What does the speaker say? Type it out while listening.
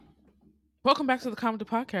Welcome back to the Comedy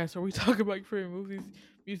Podcast, where we talk about your favorite movies,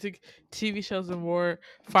 music, TV shows, and more.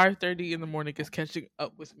 5:30 in the morning is catching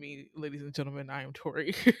up with me, ladies and gentlemen. I am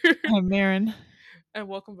Tori, Hi, Marin. and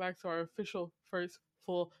welcome back to our official first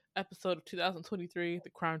full episode of 2023. The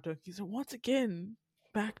Crime Junkies are once again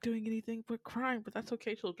back doing anything but crime, but that's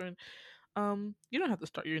okay, children. You don't have to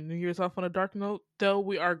start your New Year's off on a dark note, though.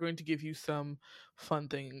 We are going to give you some fun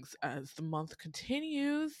things as the month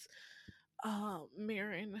continues.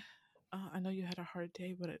 Marin, I know you had a hard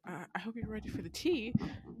day, but I hope you're ready for the tea.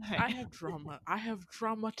 I Hi. have drama. I have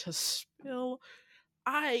drama to spill.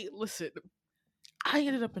 I listen. I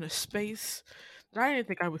ended up in a space that I didn't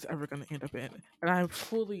think I was ever going to end up in, and I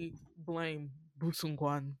fully blame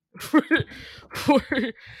Busungwan for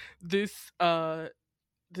this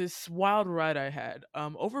this wild ride I had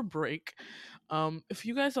over break. If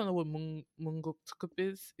you guys don't know what Mungok Tukup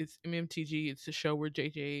is, it's MMTG. It's a show where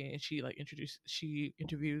JJ and she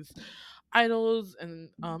interviews idols and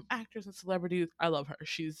actors and celebrities. I love her.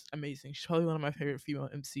 She's amazing. She's probably one of my favorite female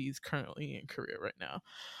MCs currently in Korea right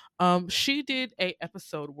now. She did a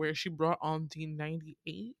episode where she brought on the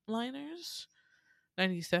 98 liners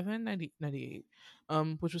 97, 90, 98,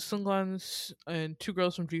 which was Sungwon's and two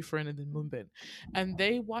girls from G Friend and then Moonbin. And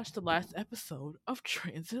they watched the last episode of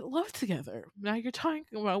Transit Love together. Now you're talking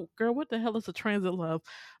about, girl, what the hell is a Transit Love?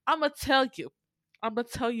 I'm going to tell you. I'm going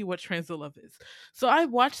to tell you what Transit Love is. So I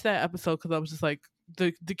watched that episode because I was just like,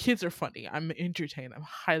 the kids are funny. I'm entertained. I'm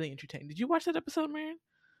highly entertained. Did you watch that episode, Marion?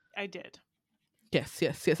 I did. Yes,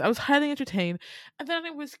 yes, yes. I was highly entertained, and then I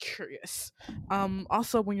was curious.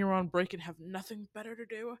 Also, when you're on break and have nothing better to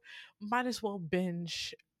do, might as well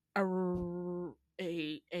binge a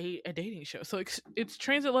a dating show. So it's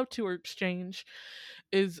Transit Love Tour Exchange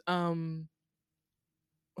is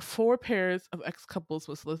four pairs of ex couples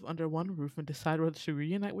must live under one roof and decide whether to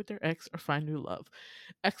reunite with their ex or find new love.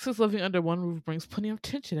 Exes living under one roof brings plenty of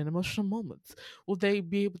tension and emotional moments. Will they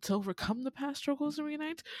be able to overcome the past struggles and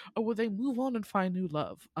reunite, or will they move on and find new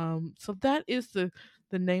love? So that is the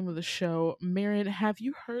name of the show. Marion, have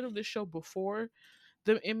you heard of this show before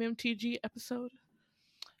the MMTG episode?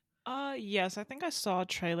 Yes, I think I saw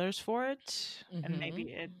trailers for it, and Mm-hmm. maybe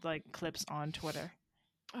it like clips on Twitter.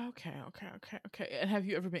 Okay, okay, okay, okay. And have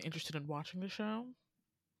you ever been interested in watching the show?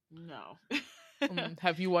 No.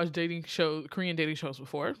 Have you watched Korean dating shows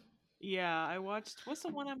before? Yeah, I watched. What's the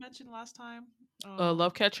one I mentioned last time?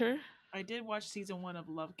 Love Catcher. I did watch season one of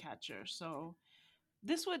Love Catcher. So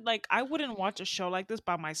this would like I wouldn't watch a show like this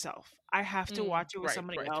by myself. I have to watch it with Right,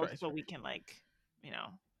 somebody right, else right, so right. we can like, you know,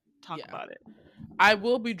 talk Yeah. about it. I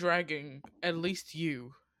will be dragging at least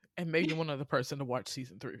you and maybe one other person to watch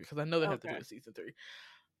season three because I know they have to do Okay. a season three.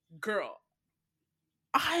 Girl,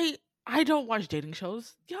 I I don't watch dating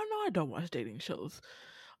shows. Y'all know I don't watch dating shows.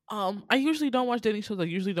 I usually don't watch dating shows. I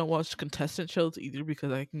usually don't watch contestant shows either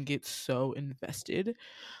because I can get so invested.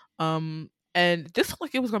 And this looked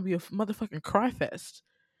like it was gonna be a motherfucking cry fest.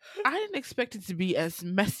 I didn't expect it to be as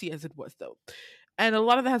messy as it was though. And a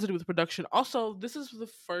lot of that has to do with production. Also, this is the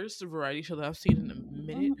first variety show that I've seen in a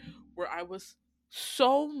minute where I was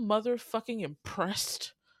so motherfucking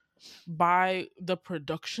impressed by the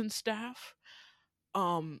production staff.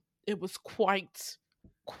 It was quite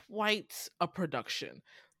a production.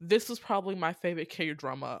 This was probably my favorite K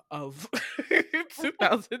drama of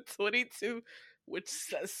 2022, which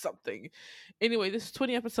says something. Anyway, this is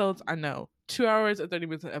 20 episodes. I know 2 hours and 30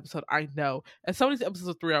 minutes an episode. I know, and some of these episodes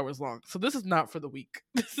are 3 hours long. So this is not for the weak.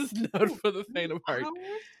 This is not Ooh, for the faint of heart. 3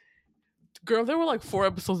 hours? Girl, there were like 4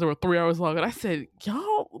 episodes that were 3 hours long, and I said,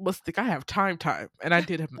 "Y'all must think I have time," and I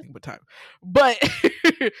did have nothing but time. But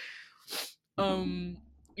um,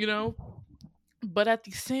 you know, but at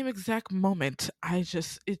the same exact moment,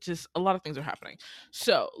 it just a lot of things are happening.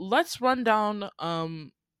 So let's run down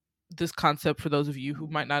this concept for those of you who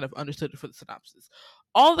might not have understood it for the synopsis.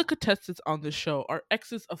 All the contestants on this show are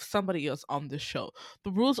exes of somebody else on this show.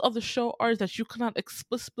 The rules of the show are that you cannot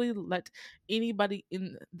explicitly let anybody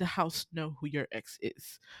in the house know who your ex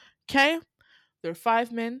is. Okay? There are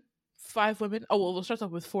 5 men, 5 women. Oh well, we'll start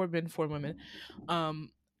off with 4 men, 4 women. Um,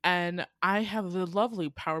 and I have the lovely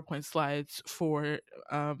PowerPoint slides for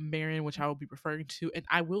Marion, which I will be referring to, and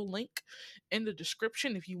I will link in the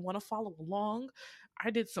description if you want to follow along. I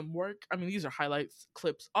did some work. I mean, these are highlights,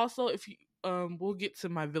 clips. Also, if you we'll get to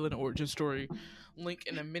my villain origin story link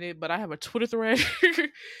in a minute, but I have a Twitter thread.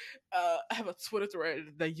 I have a Twitter thread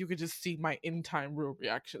that you can just see my in time real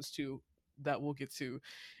reactions to that we'll get to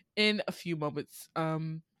in a few moments.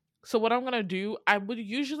 So what I'm gonna do, I would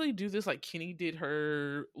usually do this like Kenny did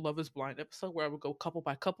her Love Is Blind episode, where I would go couple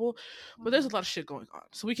by couple, but there's a lot of shit going on,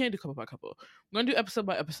 so we can't do couple by couple. We're gonna do episode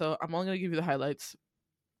by episode. I'm only gonna give you the highlights.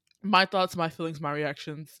 my thoughts, my feelings, my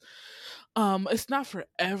reactions. It's not for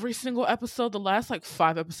every single episode. The last like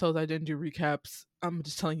 5 episodes I didn't do recaps. I'm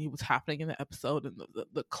just telling you what's happening in the episode and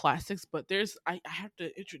the classics, but I have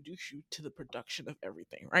to introduce you to the production of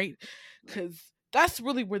everything, right? Because that's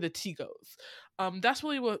really where the tea goes. That's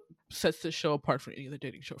really what sets this show apart from any other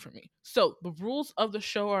dating show for me. So the rules of the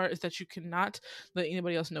show are is that you cannot let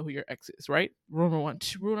anybody else know who your ex is, right? Rule number one.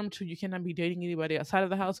 Rule number two, you cannot be dating anybody outside of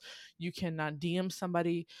the house. You cannot DM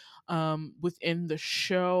somebody within the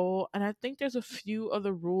show. And I think there's a few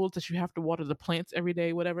other rules that you have to water the plants every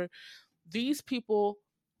day, whatever. These people,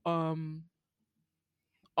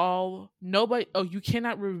 all nobody, oh, you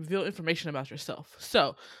cannot reveal information about yourself.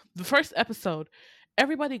 So the first episode,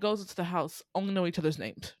 everybody goes into the house, only know each other's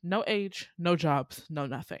names. No age, no jobs, no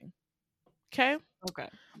nothing. Okay? Okay.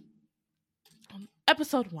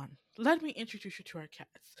 Episode 1. Let me introduce you to our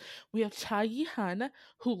cast. We have Cha Yi-han,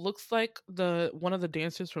 who looks like one of the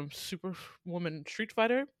dancers from Superwoman Street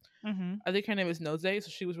Fighter. Mm-hmm. I think her name is Nose, so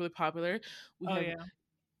she was really popular. We have yeah.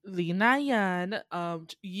 Lee Na-yeon.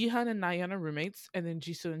 Yi-han and Na-yeon are roommates, and then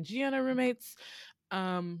Jisoo and Ji-yeon are roommates.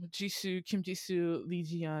 Jisoo, Kim Jisoo, Lee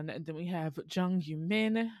Ji-yeon, and then we have Jung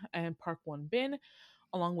Yoo-min and Park Won-bin,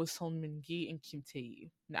 along with Son Min-gi and Kim Tae-yi.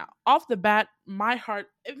 Now, off the bat, my heart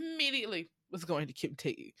immediately was going to Kim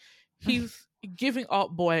Tae-yi. He's giving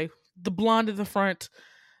alt boy, the blonde in the front,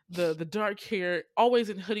 the dark hair, always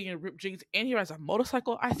in hoodie and ripped jeans, and he rides a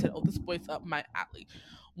motorcycle. I said, oh, this boy's up my alley.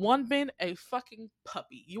 Won-bin, a fucking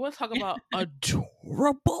puppy. You want to talk about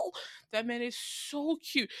adorable? That man is so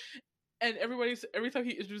cute. And every time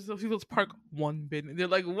he introduces himself, he goes Park Won-bin, and they're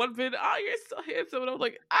like, Won-bin, oh, you're so handsome, and I'm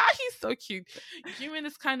like, he's so cute. Jimin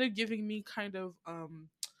is kind of giving me kind of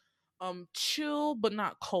chill but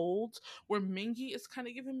not cold, where Mingi is kind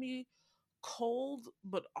of giving me cold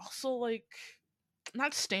but also like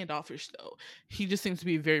not standoffish though. He just seems to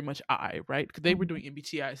be very much right? Because they were doing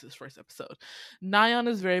MBTIs this first episode. Na-yeon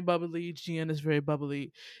is very bubbly. Ji-yeon is very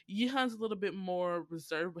bubbly. Yi-han's a little bit more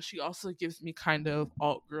reserved, but she also gives me kind of not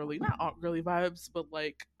alt girly vibes, but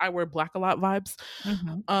like I wear black a lot vibes.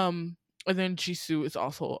 Mm-hmm. And then Jisoo is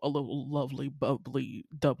also a little lovely, bubbly,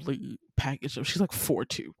 doubly package. She's like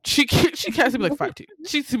 4'2". She can't be like 5'2".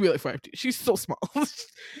 She's to be like 5'2". She's so small.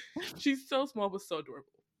 She's so small but so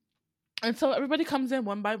adorable. And so everybody comes in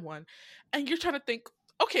one by one, and you're trying to think,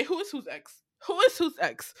 okay, who is whose ex? Who is whose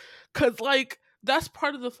ex? Because like that's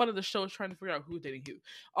part of the fun of the show is trying to figure out who's dating who.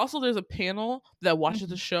 Also, there's a panel that watches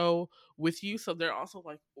the show with you, so they're also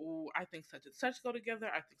like, oh, I think such and such go together.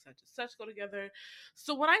 I think such and such go together.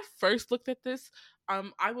 So when I first looked at this,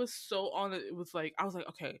 I was so on it. It was like I was like,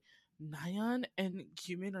 okay, Na-yeon and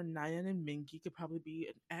Gyumin or Na-yeon and Mingi could probably be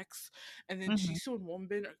an ex, and then Jisoo and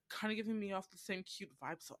Won-bin are kind of giving me off the same cute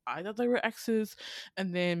vibe, so I thought they were exes,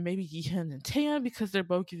 and then maybe Yi-han and Taeyeon because they're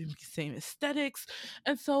both giving me the same aesthetics,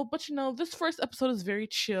 and so, but this first episode is very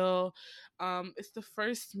chill. It's the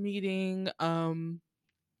first meeting.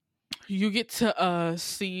 You get to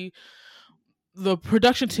see the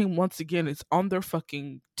production team once again is on their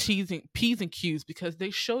fucking P's and Q's because they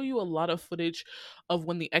show you a lot of footage of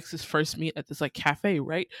when the exes first meet at this like cafe,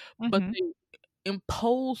 right? But they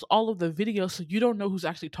impose all of the videos so you don't know who's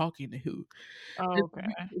actually talking to who. Oh, okay.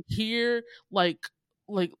 You hear like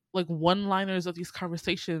one-liners of these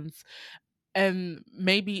conversations, and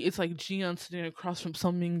maybe it's like Jiyeon sitting across from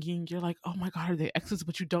Sung Min-gi, and you're like, oh my god, are they exes?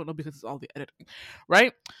 But you don't know because it's all the editing,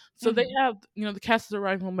 right? So they have, the cast is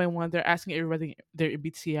arriving one by one. They're asking everybody their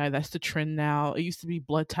MBTI. That's the trend now. It used to be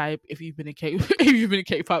blood type. If you've been in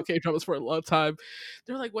K-pop, K-dramas for a long time,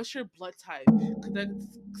 they're like, what's your blood type? Because that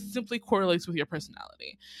simply correlates with your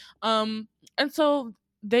personality. And so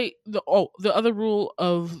the other rule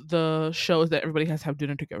of the show is that everybody has to have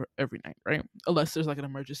dinner together every night, right? Unless there's like an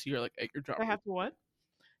emergency or like your job. They have to what?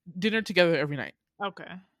 Dinner together every night. Okay.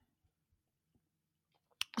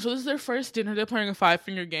 So this is their first dinner. They're playing a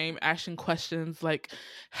 5-finger game, asking questions like,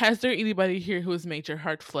 has there anybody here who has made your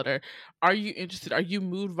heart flutter? Are you interested? Are you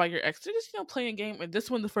moved by your ex? They're just, playing a game. And this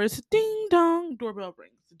one, the first ding dong, doorbell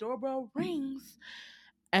rings. The doorbell rings.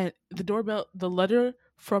 And the letter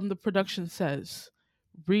from the production says,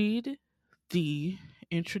 read the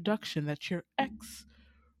introduction that your ex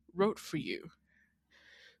wrote for you.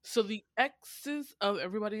 So the exes of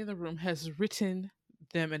everybody in the room has written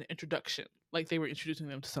them an introduction, like they were introducing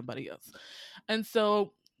them to somebody else. And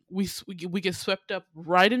so we get swept up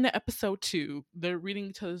right into episode 2. They're reading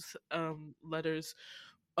each other's letters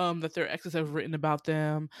that their exes have written about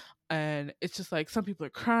them, and it's just like some people are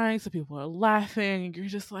crying, some people are laughing, and you're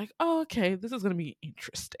just like, oh, okay, this is gonna be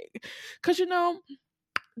interesting, because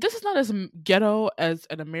this is not as ghetto as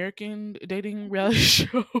an American dating reality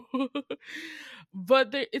show. but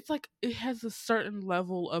it's like it has a certain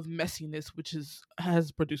level of messiness, which is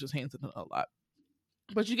has producers' hands in it a lot.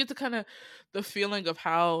 But you get to kind of the feeling of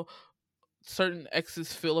how certain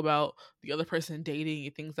exes feel about the other person dating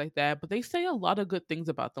and things like that. But they say a lot of good things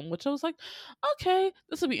about them, which I was like, okay,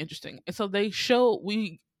 this will be interesting. And so they show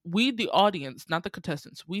we the audience, not the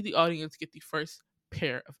contestants, we the audience get the first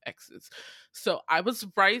pair of exes. So I was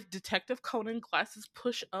right. Detective Conan, glasses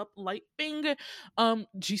push up, light bing.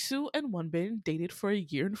 Jisoo and Wonbin dated for a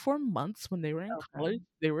year and 4 months when they were in Okay. college.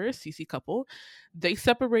 They were a CC couple. They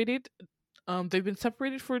separated. They've been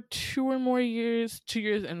separated for 2 or more years, 2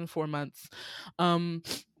 years and 4 months. Um,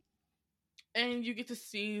 and you get to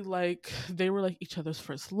see like they were like each other's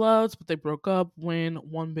first loves, but they broke up when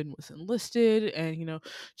Wonbin was enlisted. And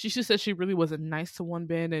she just said she really wasn't nice to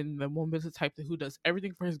Wonbin, and the Wonbin's the type who does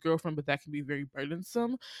everything for his girlfriend, but that can be very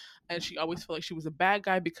burdensome. And she always felt like she was a bad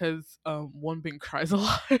guy because Wonbin cries a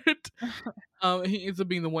lot. He ends up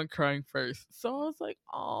being the one crying first. So I was like,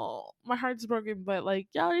 oh, my heart's broken, but like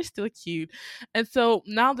y'all are still cute. And so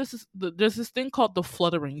now there's this thing called the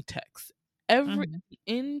fluttering text. Every Mhm. At the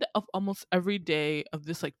end of almost every day of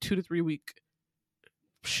this like 2 to 3 week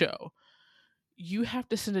show, you have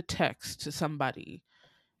to send a text to somebody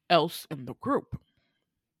else in the group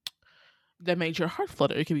that made your heart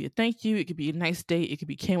flutter. It could be a thank you, it could be a nice day, it could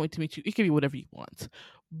be can't wait to meet you, it could be whatever you want.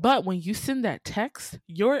 But when you send that text,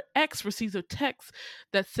 your ex receives a text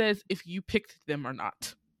that says if you picked them or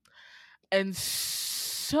not. And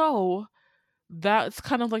so that's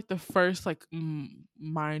kind of like the first like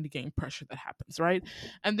mind game pressure that happens, right?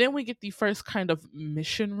 And then we get the first kind of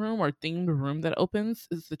mission room or themed room that opens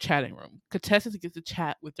is the chatting room. Contestants get to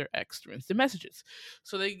chat with their ex through instant messages,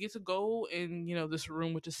 so they get to go in this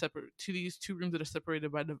room which is separate to these two rooms that are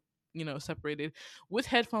separated by the separated with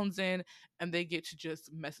headphones in, and they get to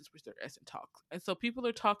just message with their ex and talk. And so people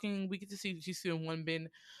are talking. We get to see Jisoo and Wonbin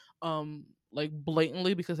like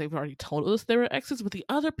blatantly because they've already told us they were exes, but the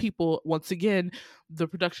other people, once again, the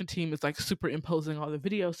production team is like superimposing all the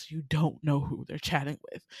videos so you don't know who they're chatting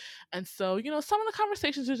with. And so some of the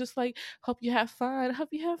conversations are just like, hope you have fun, hope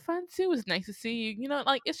you have fun too, it's nice to see you,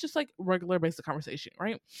 like it's just like regular basic conversation,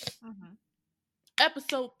 right? Mhm.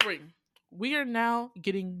 Episode 3, we are now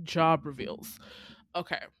getting job reveals.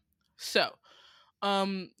 Okay, so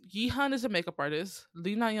Yihan is a makeup artist.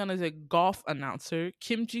 Lee Na-yeon is a golf announcer.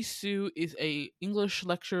 Kim Ji-soo is a English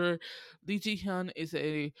lecturer. Lee Ji-hyun is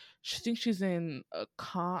I think she's in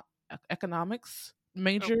economics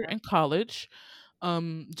major Okay. in college.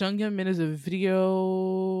 Jung Yeon Min is a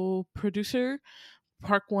video producer.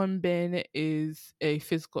 Park Won Bin is a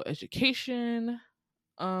physical education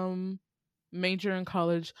um major in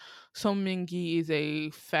college. Song Min-gi is a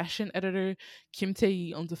fashion editor. Kim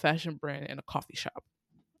Tae-yi owns a fashion brand and a coffee shop.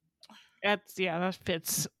 That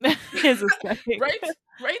fits his aesthetic. Right?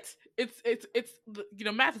 Right? It's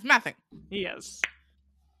math is mathing. Yes.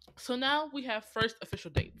 So now we have first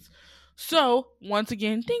official dates. So once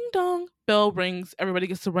again, ding dong, bell rings. Everybody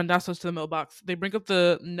gets to run downstairs to the mailbox. They bring up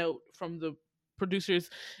the note from the producers,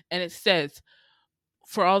 and it says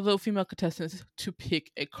for all the female contestants to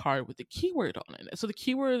pick a card with the keyword on it. So the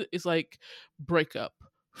keyword is like breakup,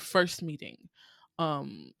 first meeting,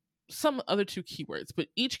 some other two keywords, but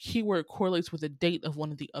each keyword correlates with the date of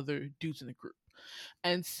one of the other dudes in the group.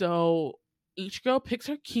 And so each girl picks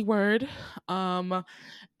her keyword.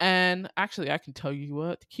 And actually I can tell you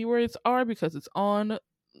what the keywords are because it's on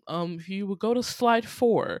if you would go to slide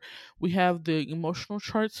 4, we have the emotional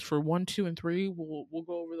charts for 1, 2, and 3. We'll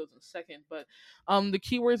go over those in a second. But the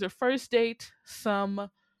keywords are first date, some,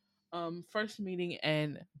 first meeting,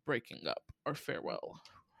 and breaking up or farewell.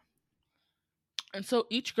 And so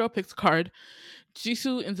each girl picks a card.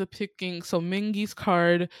 Jisoo ends up picking Mingi's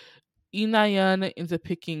card. Lee Na-yeon ends up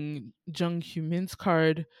picking Jung Hyo-min's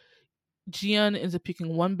card. Jian ends up picking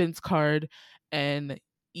Wonbin's card, and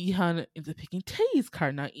Ihan ends up picking Tae's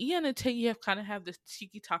card. Now, Ihan and Tae have this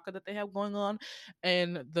tiki taka that they have going on,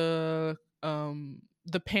 and the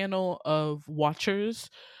panel of watchers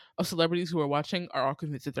of celebrities who are watching are all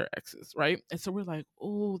convinced that they're exes, right? And so we're like,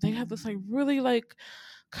 oh, they have this like really like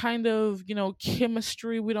kind of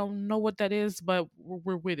chemistry. We don't know what that is, but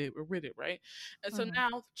we're with it. We're with it, right? And so Mhm.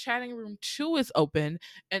 now chatting room 2 is open,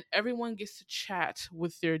 and everyone gets to chat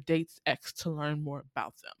with their date's ex to learn more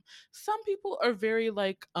about them. Some people are very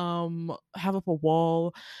like have up a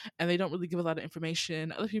wall and they don't really give a lot of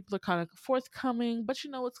information. Other people are kind of forthcoming, but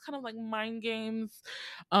it's kind of like mind games,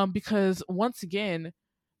 because once again,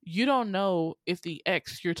 you don't know if the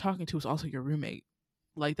ex you're talking to is also your roommate.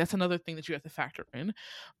 Like that's another thing that you have to factor in.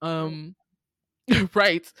 True. um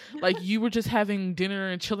Right. Like you were just having dinner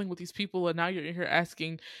and chilling with these people and now you're in here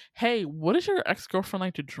asking, "Hey, what does your ex-girlfriend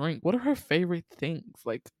like to drink? What are her favorite things?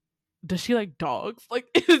 Like does she like dogs?" Like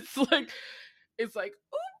it's like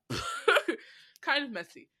oop. Kind of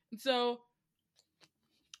messy. And so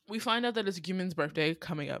we find out that it's Gumin's birthday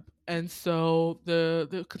coming up, and so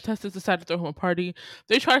the contestants decide to throw him a party.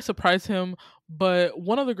 They try to surprise him, but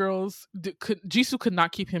one of the girls, Jisoo, could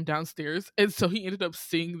not keep him downstairs, and so he ended up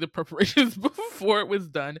seeing the preparations before it was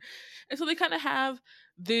done. And so they kind of have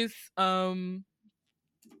this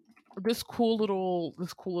this cool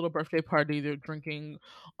little birthday party. They're drinking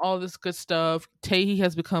all this good stuff. Tae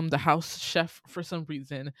has become the house chef for some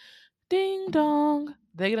reason. Ding dong!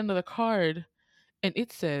 They get another card and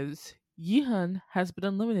it says Yihan has been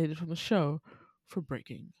eliminated from the show for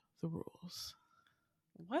breaking the rules.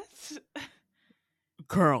 What?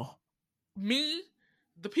 Girl, me,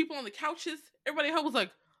 the people on the couches, everybody else was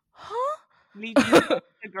like, huh? Need you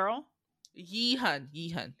the girl? Yihan.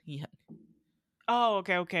 Oh,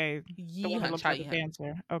 okay. The one that Yihan, looks Cha like a Yihan.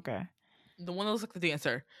 dancer. Okay. The one that looks like the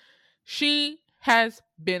dancer. She has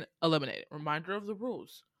been eliminated. Reminder of the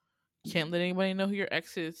rules. Can't let anybody know who your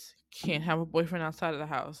ex is. Can't have a boyfriend outside of the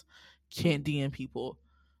house. Can't DM people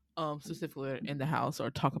specifically in the house or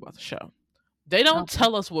talk about the show. They don't Okay.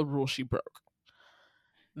 tell us what rule she broke.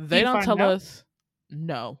 Do They you don't find tell out? us.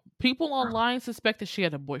 No. People online suspect that she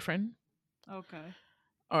had a boyfriend Okay.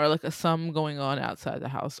 or like a sum going on outside the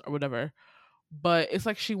house or whatever. But it's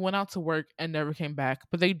like she went out to work and never came back.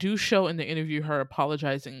 But they do show in the interview her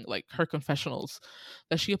apologizing, like her confessionals,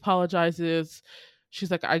 that she apologizes. She's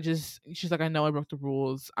like, I know I broke the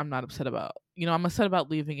rules. I'm not upset about, I'm upset about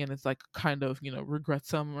leaving and it's like kind of, regret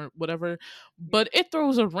some or whatever. Yeah. But it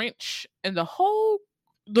throws a wrench in the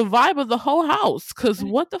vibe of the whole house. Cause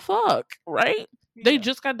what the fuck, right? They Yeah.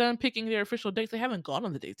 just got done picking their official dates. They haven't gone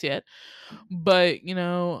on the dates yet. But,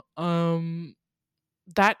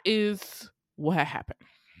 that is what had happened.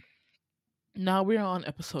 Now we're on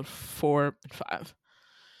episode 4 and 5.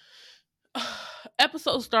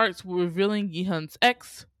 Episode starts with revealing Yihan's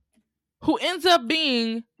ex, who ends up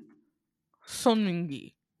being Son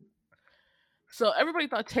Mingi. So everybody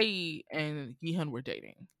thought Tae and Yihan were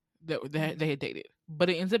dating. That they had dated,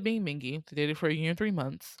 but it ends up being Mingi. They dated for a year and 3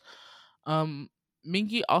 months. Um,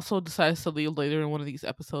 Mingi also decides to leave later in one of these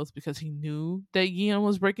episodes because he knew that Yihan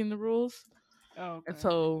was breaking the rules, Oh, and okay.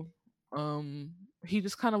 so he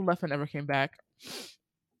just kind of left and never came back.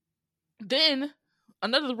 Then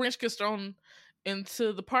another wrench gets thrown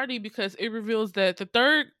into the party because it reveals that the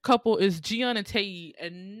third couple is Jiyeon and Tae,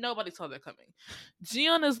 and nobody saw that coming.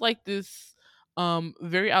 Jiyeon is like this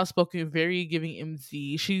very outspoken, very giving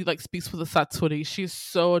MZ. She like speaks with a satsuri. She's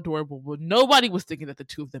so adorable, but nobody was thinking that the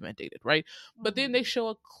two of them had dated, right? But then they show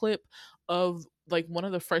a clip of like one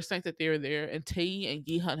of the first nights that they were there, and Tae and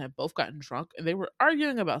Yihan had both gotten drunk and they were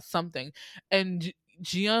arguing about something, and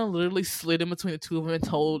Jiyeon literally slid in between the two of them and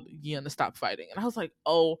told Yeon to stop fighting. And I was like,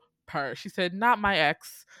 oh, per. She said, not my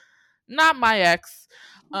ex. Not my ex.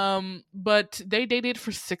 But they dated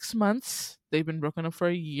for 6 months. They've been broken up for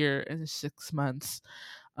a year and 6 months.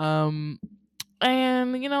 And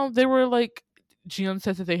they were like, Jiyeon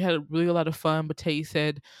said that they had really a lot of fun, but Tae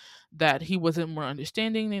said that he wasn't more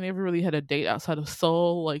understanding. They never really had a date outside of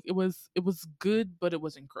Seoul. Like it was good, but it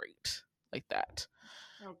wasn't great. Like that.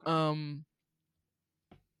 Okay.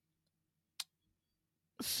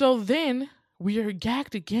 So then we are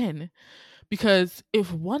gagged again because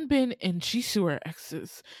if Wonbin and Jisoo are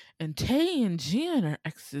exes and Tae and Jian are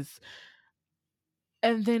exes,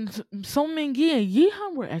 and then Song Min-gi and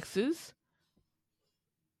Yihan were exes,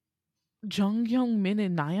 Jung Young Min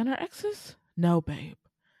and Nayeon are exes? No, babe,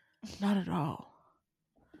 not at all.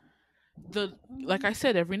 Like I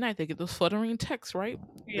said, every night they get those fluttering texts, right?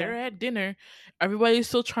 Yeah. They're at dinner, everybody's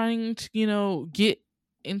still trying to get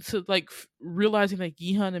into like realizing that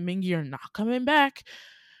Yihan and Mingi are not coming back.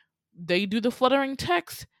 They do the fluttering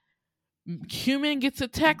text. Human gets a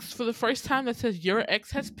text for the first time that says your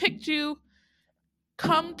ex has picked you.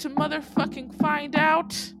 Come to motherfucking find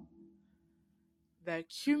out that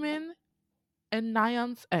Human and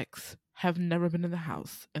Nayeon's ex have never been in the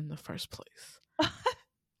house in the first place. Okay.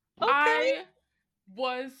 I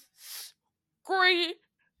was screaming.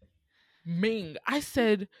 I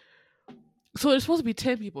said, so there's supposed to be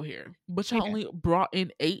 10 people here, but y'all only brought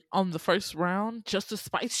in 8 on the first round just to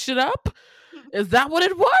spice shit up? Is that what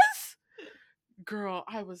it was? Girl,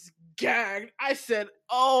 I was gagged. I said,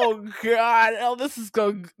 "Oh God, if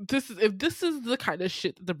this is the kind of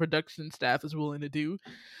shit that the production staff is willing to do,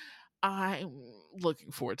 I'm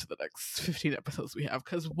looking forward to the next 15 episodes we have.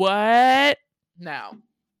 Because what now?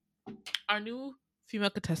 Our new female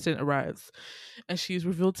contestant arrives, and she's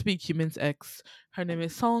revealed to be Cumin's ex. Her name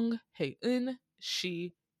is Song Hae-in.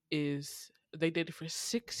 They dated for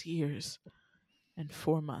 6 years and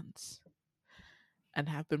 4 months and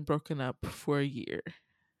have been broken up for a year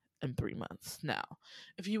and 3 months. Now,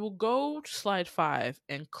 if you will go to slide 5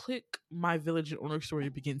 and click My Village and Owner Story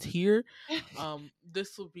Begins Here,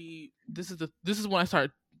 this is when I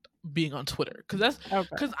started being on Twitter, because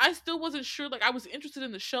I still wasn't sure. Like, I was interested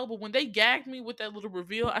in the show, but when they gagged me with that little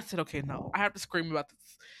reveal, I said, okay, no, I have to scream about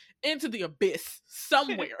this into the abyss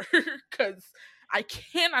somewhere, because I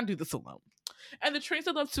cannot do this alone. And the Trains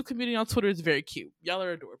I Love 2 community on Twitter is very cute. Y'all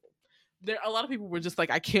are adorable. There, a lot of people were just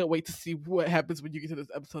like, I can't wait to see what happens when you get to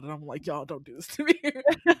this episode, and I'm like, y'all, don't do this to me.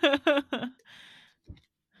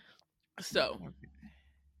 So,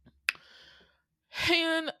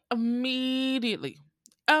 Han immediately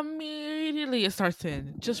it starts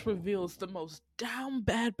in, just reveals the most down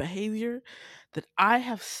bad behavior that I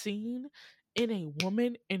have seen in a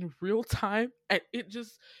woman in real time. And it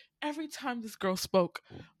just, every time this girl spoke,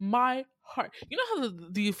 my heart, you know how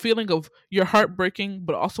the feeling of your heart breaking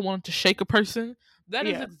but also wanting to shake a person? That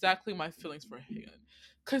is exactly my feelings for Han.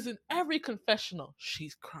 Because in every confessional,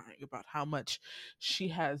 she's crying about how much she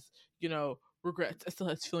has, regrets. I still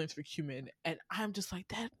has feelings for Cumin, and I'm just like,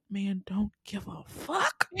 that man don't give a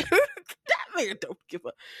fuck.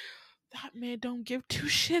 That man don't give two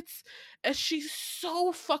shits. And she's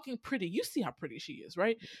so fucking pretty. You see how pretty she is,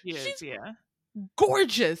 right? Yes, she's yeah.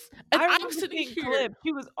 Gorgeous. And I'm sitting here. Clip.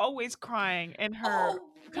 She was always crying in her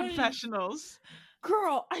confessionals.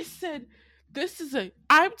 Girl, I said,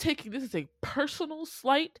 I'm taking this as a personal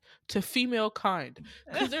slight to female kind,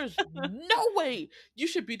 because there's no way you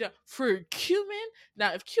should be done for Cumin.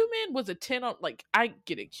 Now, if Cumin was a 10 on, like, I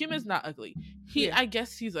get it, Cumin's not ugly. I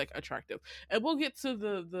guess he's like attractive, and we'll get to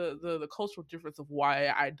the cultural difference of why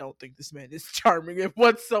I don't think this man is charming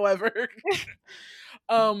whatsoever.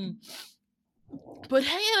 But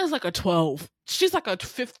Han is like a 12. She's like a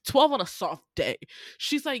 12 on a soft day.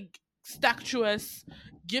 She's like statuesque,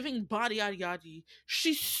 giving body yada yada.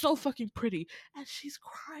 She's so fucking pretty, and she's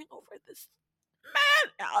crying over this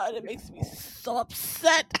man. Oh, it makes me so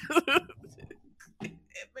upset. It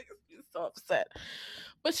makes me so upset.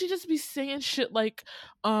 But she just be saying shit like,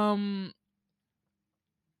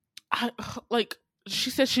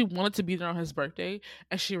 she said she wanted to be there on his birthday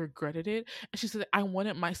and she regretted it. And she said, I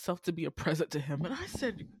wanted myself to be a present to him. And I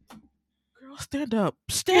said, girl, stand up.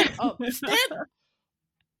 Stand up.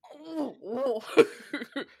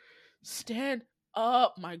 Stand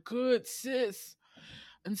up, my good sis.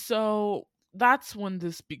 And so that's when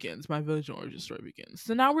this begins. My Village and Origin Story begins.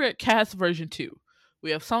 So now we're at cast version 2.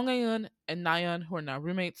 We have Song Hae-in and Nayeon, who are now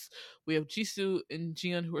roommates. We have Jisoo and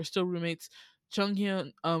Jiyeon, who are still roommates.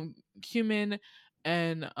 Junghyun, Cumin,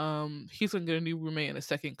 and he's gonna get a new roommate in a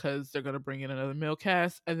second because they're gonna bring in another male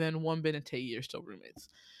cast. And then Wonbin and Tae are still roommates.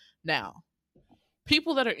 Now,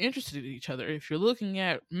 people that are interested in each other, if you're looking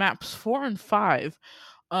at maps 4 and 5,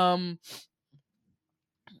 Wonbin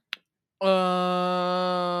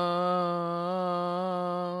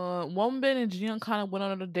and Jiyeon kind of went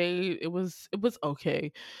on a date. It was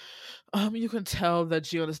okay. You can tell that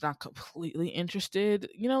Jiyeon is not completely interested.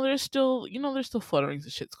 There's still flutterings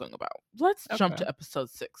and shit's going about. Let's jump to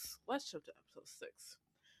episode 6.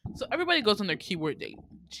 So everybody goes on their keyword date.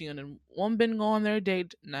 Jiyeon and Wonbin go on their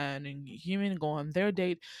date. Nan and Hyumin go on their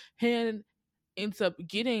date. Han ends up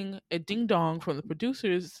getting a ding dong from the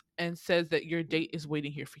producers and says that your date is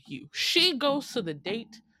waiting here for you. She goes to the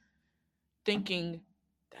date thinking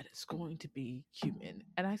that it's going to be Cumin.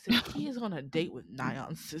 And I said, he is on a date with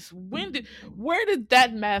Nayeon, sis. Where did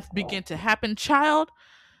that math begin to happen, child?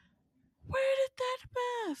 Where did that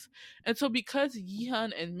math? And so because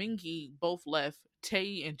Yihan and Mingi both left,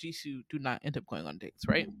 Tae and Jisoo do not end up going on dates,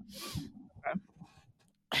 right?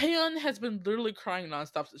 Haeun has been literally crying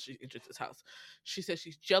nonstop since she entered this house. She says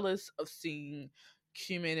she's jealous of seeing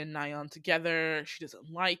Cumin and Nayeon together. She doesn't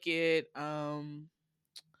like it.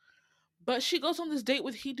 But she goes on this date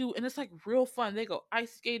with Hedo, and it's like real fun. They go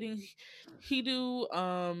ice skating.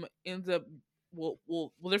 Hedo ends up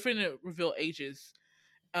they're finna reveal ages.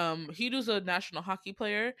 Hedo's a national hockey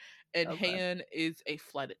player, and Haeun is a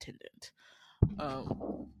flight attendant.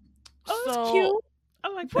 That's cute. I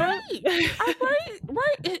like that.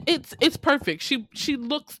 Right. It's perfect. She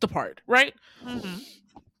looks the part, right? Mm-hmm.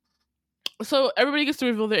 So everybody gets to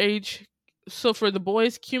reveal their age. So for the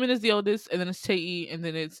boys, Cumin is the oldest, and then it's Tae, and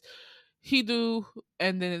then it's Hedo,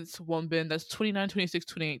 and then it's Wonbin. That's 29, 26,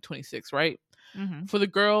 28, 26, right? Mm-hmm. For the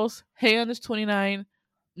girls, Haeun is 29,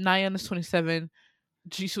 Nayeon is 27,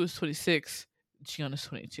 Jisoo is 26, Jiyeon is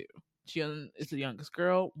 22. Jiyeon is the youngest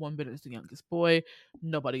girl, Wonbin is the youngest boy.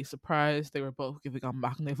 Nobody's surprised. They were both giving on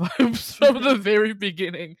maknae vibes from the very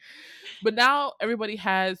beginning. But now everybody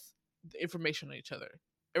has the information on each other.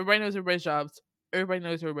 Everybody knows everybody's jobs. Everybody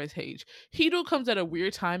knows everybody's age. Hee-do comes at a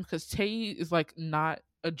weird time because Tae is like not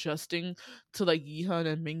adjusting to like Yeehyun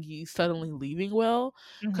and Mingi suddenly leaving well,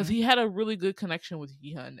 because Mhm. he had a really good connection with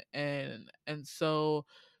Yeehyun, and so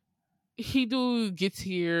Hee-do gets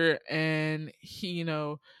here and he,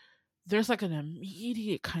 there's like an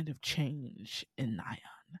immediate kind of change in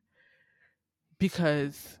Nayeon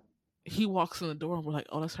because he walks in the door and we're like,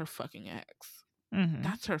 oh, that's her fucking ex. Mhm.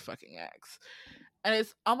 That's her fucking ex. And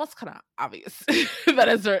it's almost kind of obvious that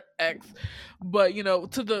it's her ex. But,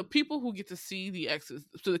 to the people who get to see the exes,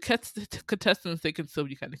 to the contestants, they can still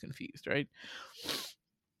be kind of confused, right?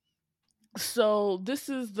 So this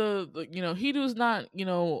is Hidu's not,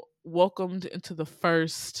 welcomed into the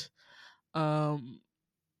first, into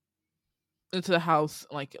the house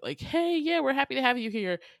like, hey, yeah, we're happy to have you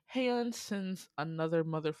here. Haeun sends another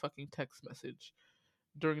motherfucking text message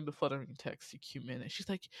during the fluttering text to Q-Min, and she's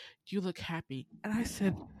like, you look happy. And I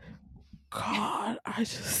said, God,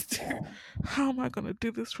 how am I gonna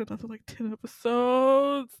do this for another like 10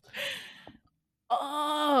 episodes?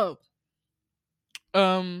 Oh,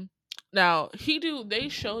 now they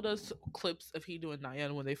showed us clips of Hee-do and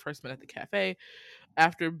Nayeon when they first met at the cafe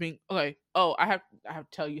after being okay. Oh, I have to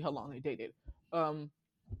tell you how long they dated. Well,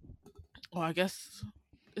 I guess,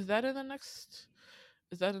 is that in the next?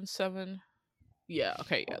 Is that in 7? Yeah.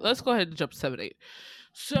 Okay. Yeah. Let's go ahead and jump 7, 8.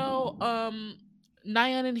 So,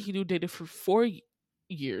 Nayeon and Hee-do dated for 4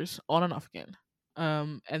 years, on and off again.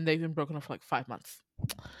 And they've been broken up for like 5 months.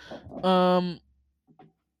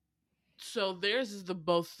 So theirs is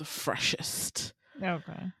both the freshest.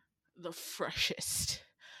 Okay. The freshest.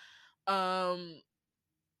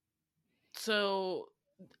 So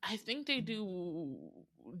I think they do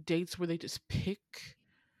dates where they just pick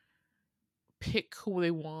who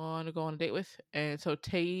they want to go on a date with. And so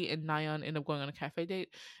Tae and Nayeon end up going on a cafe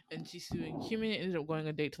date, and Jisoo and Kyumin ended up going on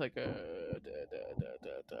a date to like a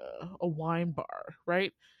wine bar,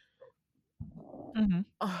 right? Mhm.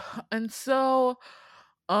 And so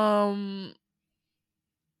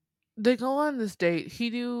they go on this date.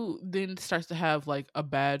 Hee-do then starts to have like a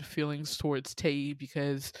bad feelings towards Tae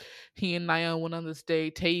because he and Nayeon went on this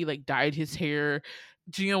date. Tae like dyed his hair.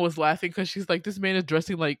 Gina was laughing because she's like, this man is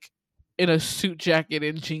dressing like in a suit jacket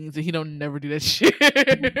and jeans, and he don't never do that shit.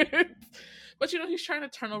 But he's trying to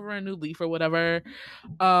turn over a new leaf or whatever.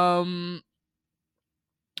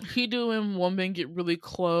 Hee-do and Wonbin get really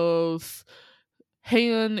close.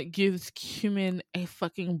 Haeun gives Kyumin a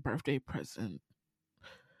fucking birthday present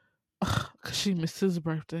because she missed his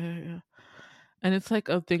birthday, and it's like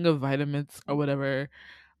a thing of vitamins or whatever.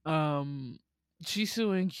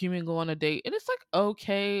 Jisoo and Kyumin go on a date, and it's like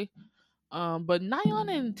okay. But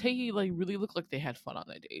Nayeon and Tae like really look like they had fun on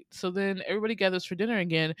that date. So then everybody gathers for dinner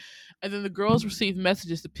again, and then the girls receive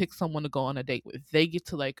messages to pick someone to go on a date with. They get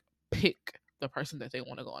to like pick the person that they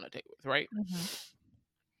want to go on a date with, right? Mhm.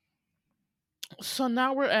 So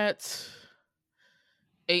now we're at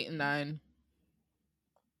 8 and 9.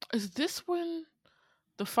 Is this when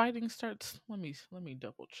the fighting starts? Let me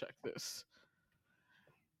double check this.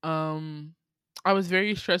 I was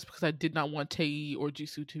very stressed because I did not want Tae or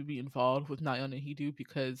Jisoo to be involved with Nayeon and Hee-do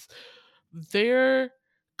because their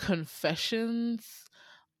confessions,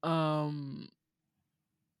 um,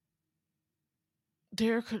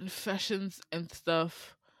 and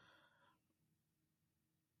stuff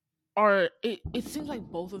it seems like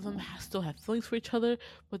both of them still have feelings for each other,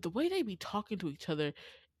 but the way they be talking to each other,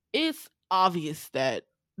 it's obvious that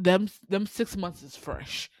them 6 months is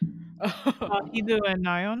fresh. Hee-do and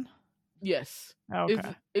Nayeon. Yes.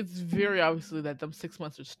 Okay. It's very obviously that them 6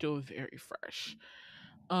 months are still very fresh.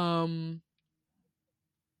 And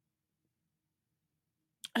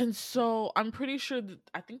so I'm pretty sure that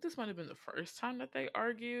I think this might have been the first time that they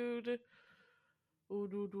argued.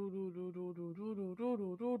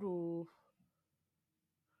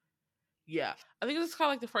 Yeah, I think this is kind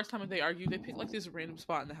of like the first time that they argue. They pick like this random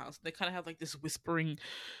spot in the house. They kind of have like this whispering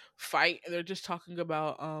fight, and they're just talking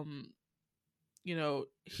about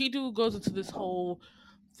Hee-do goes into this whole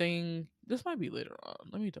thing. This might be later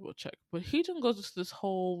on. Let me double check. But Hee-do goes into this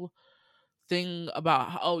whole thing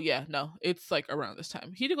about oh yeah, no, it's like around this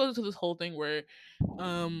time. Hee-do goes into this whole thing where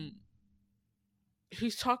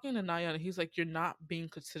he's talking to Nayeon and he's like, you're not being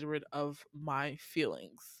considerate of my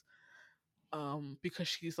feelings. Because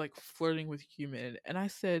she's like flirting with Human. And I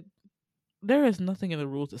said, there is nothing in the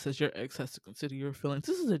rules that says your ex has to consider your feelings.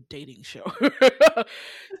 This is a dating show.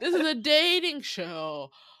 This is a dating show.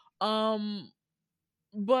 But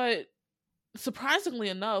surprisingly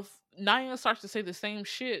enough, Naya starts to say the same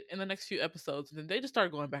shit in the next few episodes, and then they just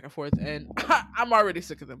start going back and forth, and I'm already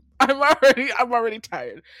sick of them. I'm already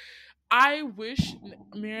tired. I wish,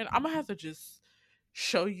 man, I'm gonna have to just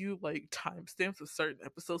show you like timestamps of certain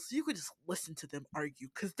episodes so you could just listen to them argue,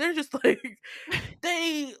 because they're just like,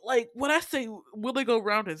 they like, when I say will they go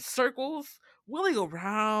round in circles, will they go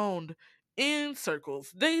round in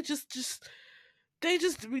circles? They just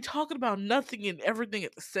be talking about nothing and everything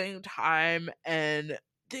at the same time, and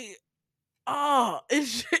they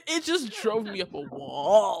it just drove me up a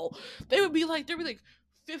wall. There would be like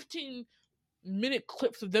 15-minute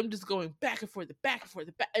clips of them just going back and forth, back and forth,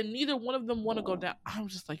 back, and neither one of them want to go down. I'm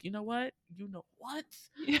just like, you know what? You know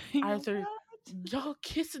Either what? y'all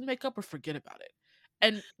kiss and make up or forget about it,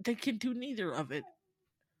 and they can do neither of it.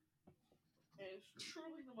 And it's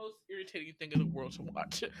truly the most irritating thing in the world to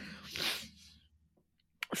watch.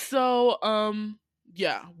 So,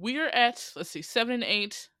 yeah, we're at, let's see, 7 and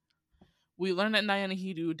 8. We learned that Nyan and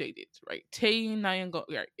Hidu dated, right? Tay and Nyan go,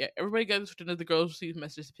 yeah. Everybody gathers for dinner. The girls receive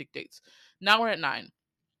messages to pick dates. Now we're at 9.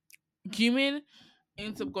 Gyumin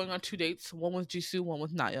ends up going on 2 dates. One with Jisoo, one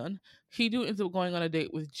with Nayeon. Hidu ends up going on a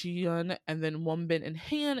date with Jiyeon, and then Wonbin and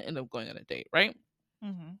Han end up going on a date, right?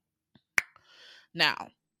 Mm-hmm. Now,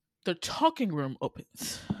 the talking room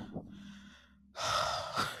opens.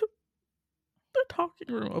 The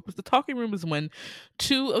talking room opens. The talking room is when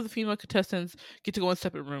 2 of the female contestants get to go in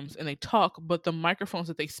separate rooms and they talk, but the microphones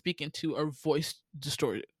that they speak into are voice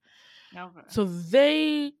distorted. Okay. So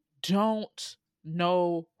they don't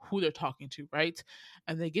know who they're talking to, right?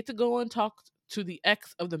 And they get to go and talk to the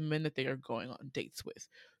ex of the men that they are going on dates with.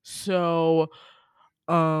 So,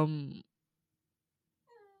 Hayan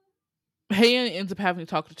ends up having to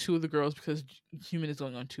talk to 2 of the girls because Human is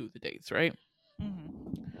going on 2 of the dates, right? Mm-hmm.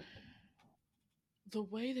 The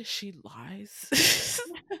way that she lies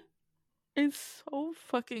is so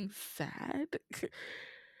fucking sad.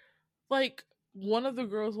 Like, one of the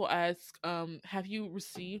girls will ask, have you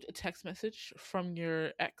received a text message from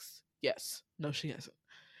your ex? Yes. No, she hasn't.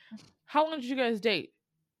 How long did you guys date?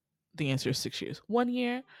 The answer is 6 years. 1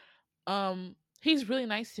 year. He's really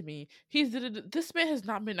nice to me. This man has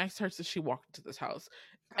not been nice to her since she walked into this house.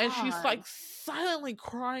 And she's God. like silently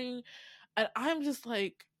crying. And I'm just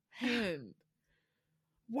like, man,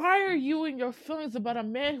 why are you in your feelings about a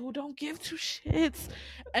man who don't give 2 shits?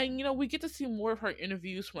 And we get to see more of her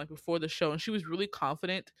interviews from like before the show, and she was really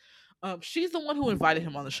confident. She's the one who invited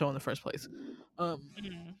him on the show in the first place. Mm.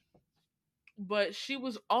 But she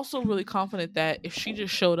was also really confident that if she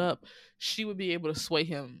just showed up, she would be able to sway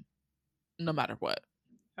him no matter what.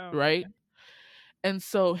 Okay. Right? And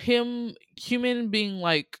so human being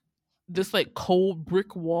like this like cold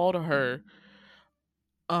brick wall to her,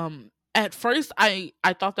 at first I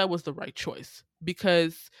thought that was the right choice,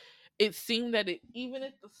 because it seemed that even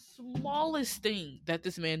at the smallest thing that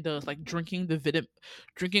this man does, like drinking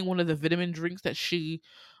one of the vitamin drinks that she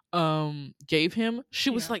gave him, she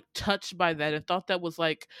was Yeah. like touched by that and thought that was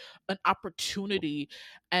like an opportunity.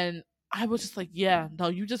 And I was just like, yeah, no,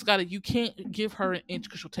 you can't give her an inch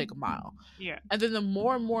because she'll take a mile. Yeah. And then the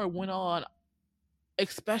more and more it went on,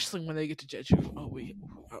 especially when they get to Jeju.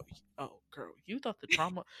 Oh, girl, you thought the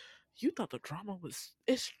drama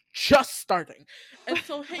it's just starting. And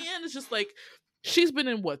so Han is just like, she's been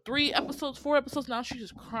in what, 4 episodes now. She's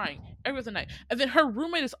just crying every other night. And then her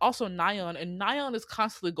roommate is also Nayeon, and Nayeon is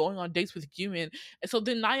constantly going on dates with Gyumin. And so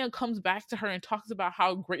then Nayeon comes back to her and talks about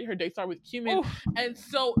how great her dates are with Gyumin. Oof. And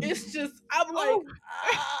so it's just, I'm like,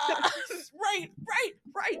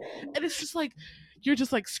 right. And it's just like, you're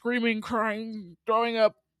just like screaming, crying, throwing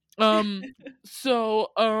up. So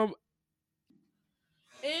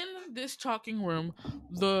in this talking room,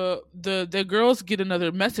 the girls get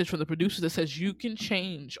another message from the producer that says you can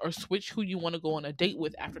change or switch who you want to go on a date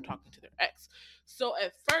with after talking to their ex. So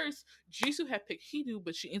at first, Jisoo had picked Hidu,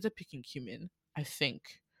 but she ends up picking Kyumin, I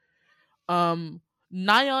think.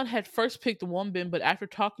 Nayeon had first picked Wonbin, but after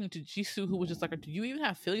talking to Jisoo, who was just like, do you even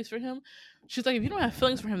have feelings for him? She's like, if you don't have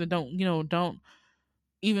feelings for him, then don't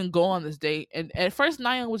even go on this date. And at first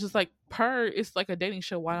Nayeon was just like, it's like a dating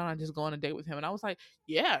show, why don't I just go on a date with him? And I was like,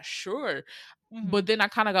 yeah, sure. Mm-hmm. But then I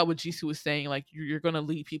kind of got what Jisoo was saying, like, you're gonna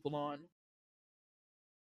lead people on.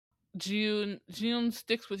 June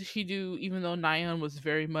sticks with Hidu, even though Nayeon was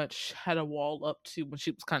very much had a wall up to when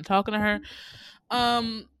she was kind of talking to her.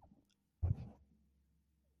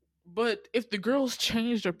 But if the girls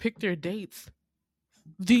changed or picked their dates,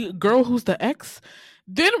 the girl who's the ex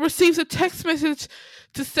then receives a text message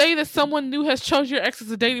to say that someone new has chosen your ex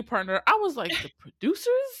as a dating partner. I was like, the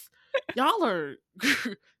producers? Y'all are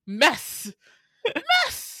mess.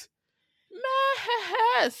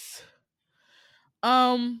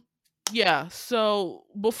 Um, yeah. So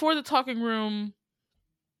before the talking room,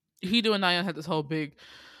 Hido and Nayan had this whole big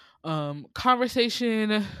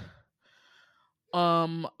conversation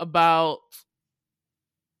about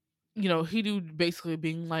Hido basically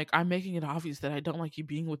being like, I'm making it obvious that I don't like you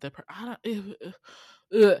being with that person. I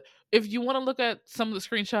don't, if you want to look at some of the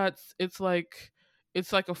screenshots, it's like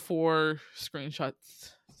a 4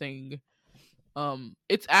 screenshots thing.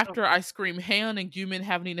 It's after Okay. I scream, Han and Gumin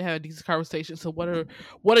haven't even had a decent conversation. So what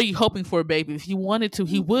are you hoping for, baby? If he wanted to,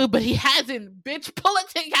 he would, but he hasn't. Bitch, pull it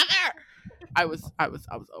together. I was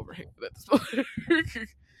over here at this point.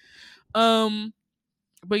 um,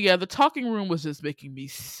 but yeah, the talking room was just making me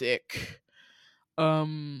sick.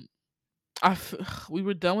 Um, we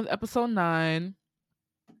were done with episode 9,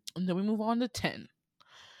 and then we move on to 10.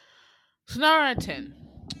 So now we're at 10.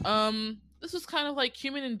 This was kind of like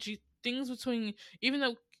Cumin and things between, even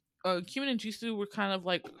though Cumin and Jisoo were kind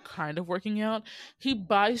of working out. He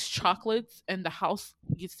buys chocolates and the house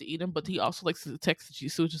gets to eat them, but he also likes to text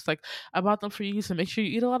Jisoo just like, I bought them for you, so make sure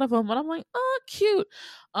you eat a lot of them. And I'm like, oh, cute.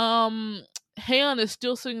 Haeon is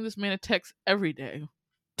still sending this man a text every day.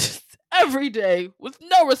 Every day with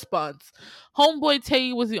no response. Homeboy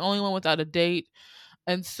Tae was the only one without a date.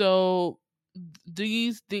 And so the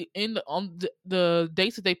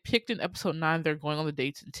dates that they picked in episode 9, they're going on the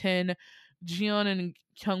dates in 10. Jiyeon and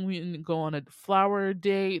Kyungmin go on a flower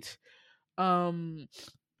date. Nami,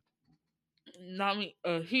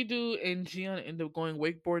 Hidu and Jiyeon end up going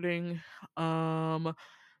wakeboarding.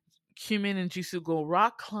 Kyumin and Jisoo go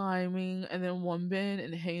rock climbing, and then Wonbin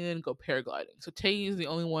and Haein go paragliding. So Tae is the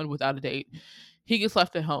only one without a date. He gets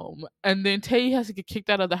left at home, and then Tae has to get kicked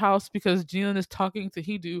out of the house because Jiyeon is talking to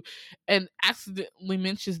Hidu, and accidentally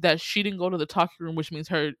mentions that she didn't go to the talking room, which means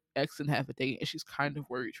her ex didn't have a date, and she's kind of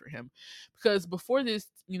worried for him because before this,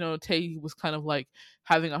 Tae was kind of like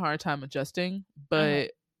having a hard time adjusting,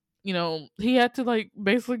 but he had to like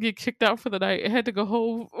basically get kicked out for the night and had to go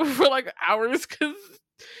home for like hours because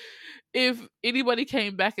if anybody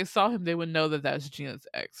came back and saw him, they would know that that's Jian's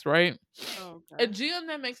ex, right? Okay. And Jian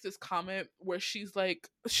then makes this comment where she's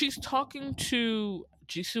talking to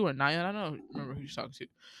Jisoo or Nayan. I don't remember who she's talking to.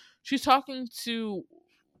 She's talking to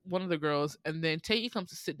one of the girls, and then Tae comes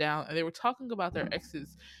to sit down, and they were talking about their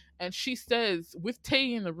exes. And she says, with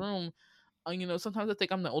Tae in the room, sometimes I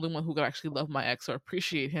think I'm the only one who could actually love my ex or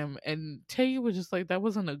appreciate him. And Tae was just like, that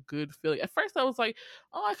wasn't a good feeling. At first, I was like,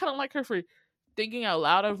 oh, I kind of like her for thinking out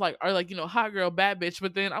loud of like, or like, hot girl, bad bitch.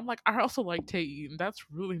 But then I'm like, I also like Tae, and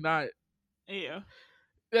Yeah.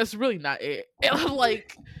 that's really not it. And I'm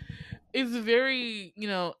like, it's very,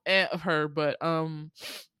 of her. But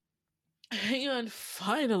Haeyeon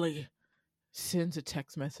finally sends a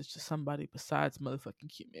text message to somebody besides motherfucking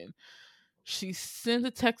Kidman. She sends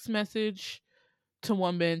a text message to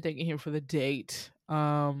one man thanking him for the date.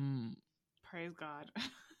 Praise God.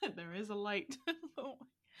 There is a light.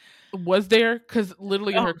 Was there? Because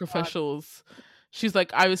literally in Oh her God. confessionals, she's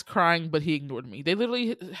like, I was crying, but he ignored me. They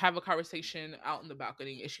literally have a conversation out in the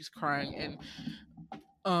balcony, and she's crying,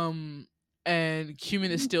 um, and Cumin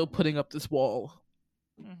is still putting up this wall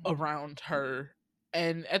Mhm. around her.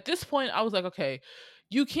 And at this point, I was like, okay,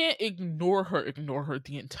 you can't ignore her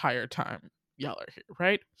the entire time y'all are here,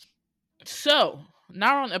 right? So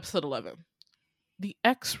now we're on episode 11. The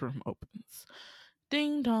X room opens.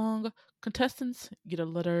 Ding dong. Contestants get a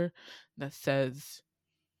letter that says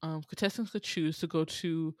contestants could choose to go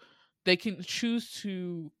to, they can choose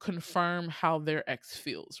to confirm how their ex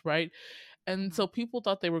feels, right? And Mhm. so people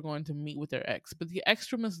thought they were going to meet with their ex, but the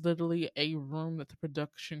X room is literally a room that the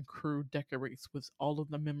production crew decorates with all of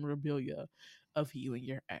the memorabilia of you and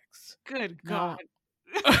your ex. Good God.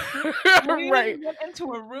 Now, Really right. went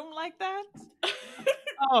into a room like that?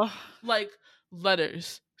 Oh. Like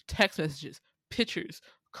letters, text messages, pictures,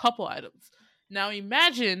 couple items. Now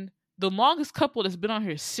imagine the longest couple that's been on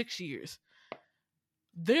here is 6 years.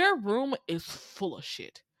 Their room is full of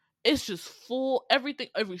shit. It's just full, everything,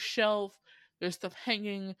 every shelf, there's stuff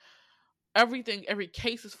hanging, everything, every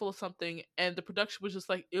case is full of something, and the production was just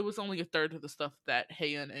like, it was only a third of the stuff that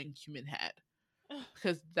Haeyeon and Kumin had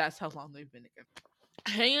because that's how long they've been together.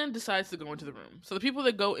 Haeyeon decides to go into the room. So the people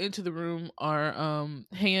that go into the room are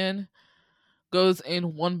Haeyeon goes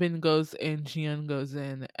in, Wonbin goes in, Jian goes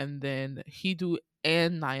in, and then Hidu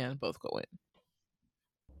and Nayan both go in.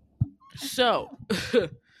 So,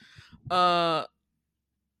 uh,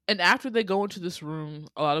 and after they go into this room,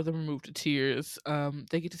 a lot of them are moved to tears.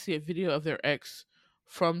 They get to see a video of their ex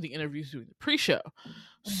from the interviews during the pre-show. Mhm.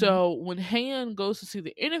 So when Han goes to see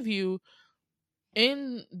the interview,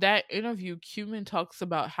 in that interview, Cumin talks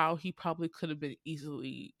about how he probably could have been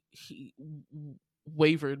easily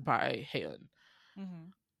wavered by Han.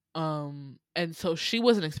 Mhm. And so she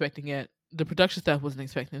wasn't expecting it. The production staff wasn't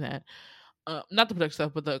expecting that. Not the production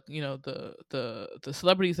stuff, but the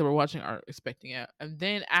celebrities that were watching are expecting it. And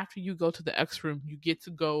then after you go to the X room, you get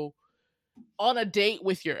to go on a date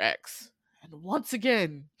with your ex. And once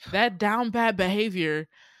again, that down bad behavior.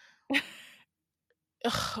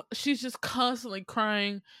 Ugh, she's just constantly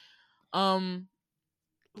crying. Um,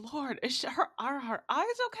 Lord, is are her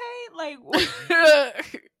eyes okay? Like,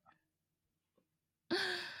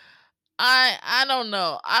 I don't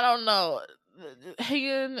know. I don't know.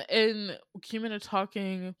 Hagen and Cumin are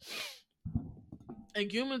talking, and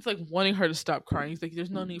Guman's like wanting her to stop crying. He's like,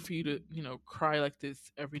 "There's no need for you to, cry like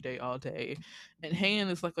this every day, all day." And Hagen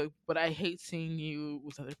is like, "But I hate seeing you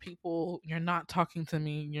with other people. You're not talking to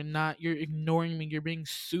me. You're not. You're ignoring me. You're being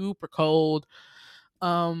super cold."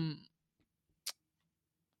 Um,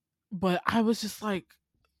 but I was just like,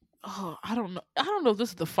 "Oh, I don't know. I don't know if this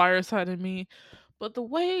is the fire side of me, but the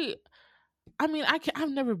way." I mean,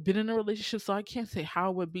 I've never been in a relationship, so I can't say how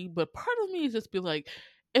it would be. But part of me is just be like,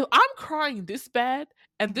 if I'm crying this bad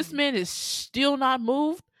and this Mhm. man is still not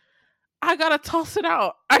moved, I gotta toss it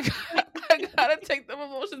out. I gotta take them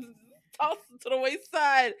emotions and toss them to the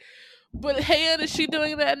wayside. But Han, is she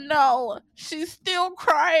doing that? No, she's still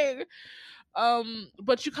crying.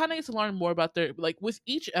 But you kind of get to learn more about their, like, with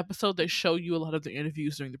each episode. They show you a lot of the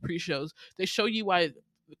interviews during the pre-shows. They show you why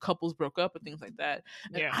the couples broke up and things like that.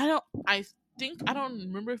 And Yeah. I don't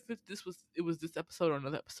remember if it was this episode or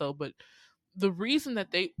another episode, but the reason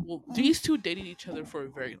that these two dated each other for a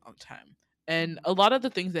very long time. And Mhm. a lot of the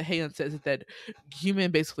things that Hayon says is that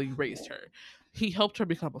Human basically raised her. He helped her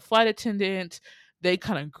become a flight attendant. They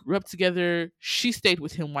kind of grew up together. She stayed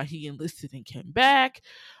with him while he enlisted and came back.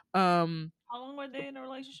 Um, How long were they in a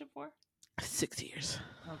relationship for? 6 years.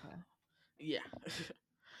 Okay. Yeah.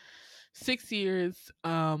 6 years.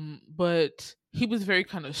 But he was very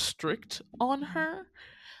kind of strict on Mhm.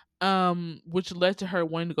 her, which led to her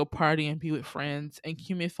wanting to go party and be with friends. And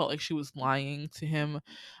Cumin felt like she was lying to him.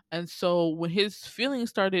 And so when his feelings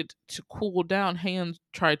started to cool down, Hans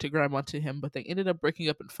tried to grab onto him, but they ended up breaking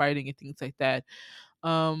up and fighting and things like that.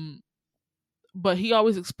 Um, but he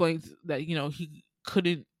always explains that, he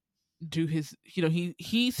couldn't do his,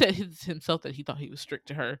 he said himself that he thought he was strict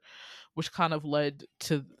to her, which kind of led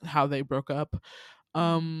to how they broke up. Mhm.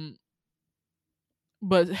 Um,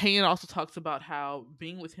 but Hayan also talks about how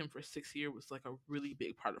being with him for 6 years was like a really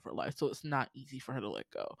big part of her life. So it's not easy for her to let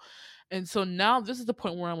go. And so now this is the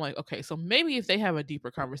point where I'm like, okay, so maybe if they have a deeper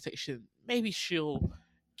conversation, maybe she'll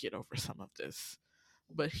get over some of this.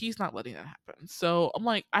 But he's not letting that happen. So I'm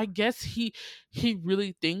like, I guess he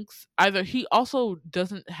really thinks either he also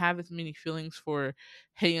doesn't have as many feelings for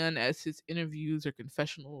Hayan as his interviews or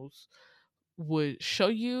confessionals would show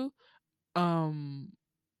you. Um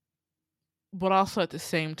but also at the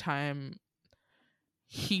same time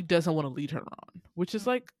he doesn't want to lead her on, which is Mhm.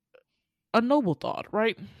 like a noble thought,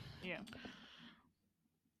 right? Yeah.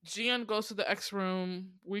 Jian goes to the X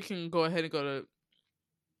room. We can go ahead and go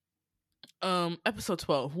to episode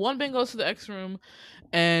 12. One Ben goes to the X room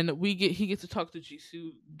and he gets to talk to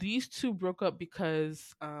Jisoo. These two broke up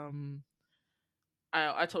because I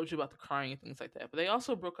told you about the crying and things like that. But they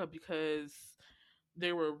also broke up because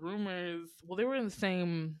there were rumors, well, they were in the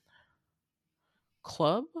same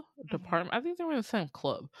club Mhm. department. I think they were in the same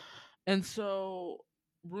club. And so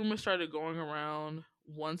rumors started going around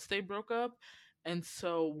once they broke up. And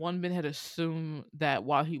so one Ben had assumed that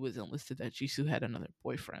while he was enlisted that Jisoo had another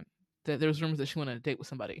boyfriend. That there was rumors that she went on a date with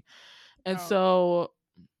somebody. And Oh, okay. so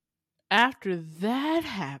after that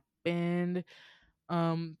happened,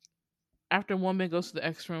 um after one man goes to the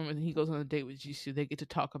X room and he goes on a date with Jisoo, they get to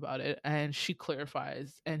talk about it and she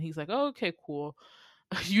clarifies and he's like, oh, okay, cool.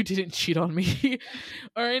 You didn't cheat on me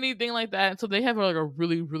or anything like that. And so they have like a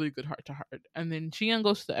really, really good heart to heart. And then Jian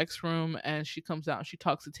goes to the X room and she comes out and she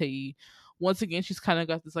talks to Tae. Once again, she's kind of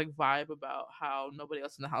got this like vibe about how nobody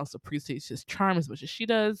else in the house appreciates his charm as much as she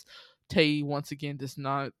does. Tae once again does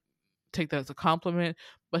not take that as a compliment,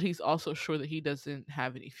 but he's also sure that he doesn't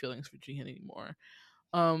have any feelings for Jian anymore.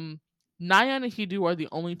 Um, Nayeon and Hidu are the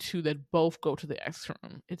only two that both go to the X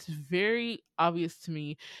room. It's very obvious to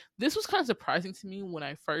me. This was kind of surprising to me when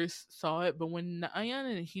I first saw it, but when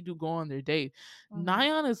Nayeon and Hidu go on their date, Mhm.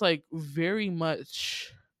 Nayeon is like very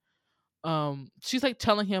much she's like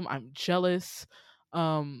telling him I'm jealous.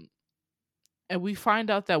 Um and we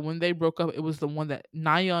find out that when they broke up, it was the one that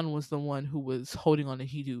Nayeon was the one who was holding on to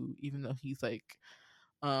Hidu, even though he's like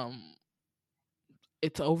um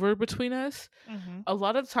it's over between us. Mm-hmm. A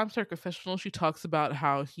lot of times her confessional, she talks about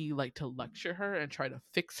how he liked to lecture her and try to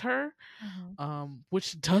fix her, Mm-hmm.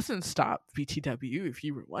 which doesn't stop BTW if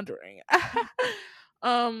you were wondering.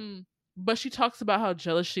 um, but she talks about how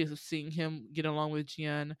jealous she is of seeing him get along with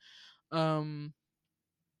Jian. Um,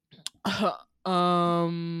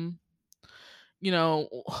 um, you know,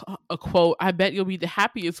 a quote, I bet you'll be the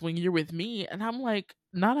happiest when you're with me. And I'm like,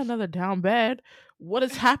 not another down bad. What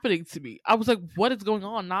is happening to me? I was like, what is going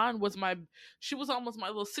on? She was almost my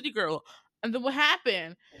little city girl. And then what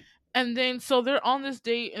happened? And then, so they're on this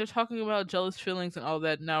date and they're talking about jealous feelings and all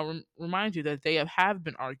that. Now, remind you that they have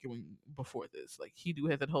been arguing before this. Like, he do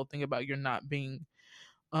have that whole thing about you're not being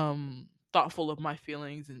thoughtful of my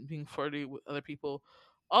feelings and being flirty with other people,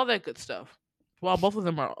 all that good stuff. While both of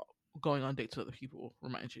them are going on dates with other people,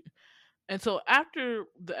 remind you. And so after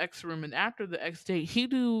the X room and after the X date, he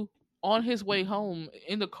do on his way home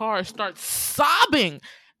in the car starts sobbing.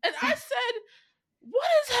 And I said, what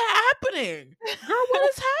is happening? Girl, what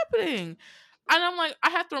is happening? And I'm like,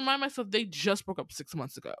 I have to remind myself they just broke up 6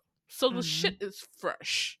 months ago. So the shit is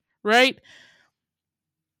fresh, right?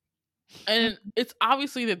 And it's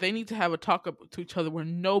obviously that they need to have a talk up to each other where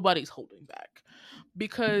nobody's holding back.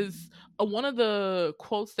 Because one of the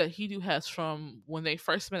quotes that Hidu has from when they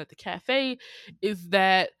first met at the cafe is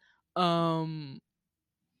that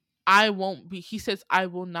he says, I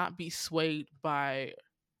will not be swayed by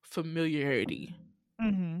familiarity.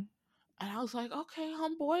 Mm-hmm. And I was like, okay,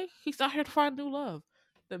 homeboy, he's out here to find new love.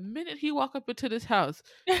 The minute he walked up into this house,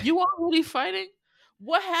 you already fighting?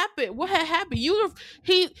 What happened? What had happened?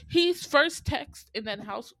 His first text in that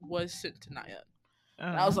house was sent to Nayan.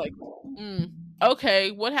 And I was like, okay,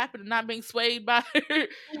 what happened to not being swayed by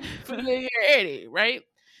familiarity, right?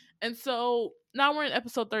 And so now we're in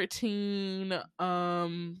episode 13.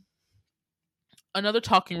 Another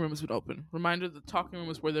talking room has been open. Reminder: the talking room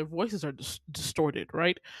is where their voices are distorted,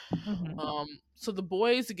 right? Mm-hmm. So the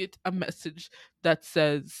boys get a message that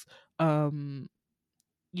says,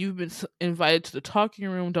 you've been invited to the talking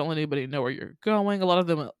room. Don't let anybody know where you're going. A lot of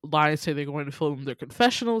them lie and say they're going to film their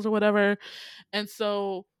confessionals or whatever. And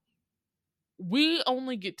so we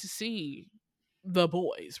only get to see the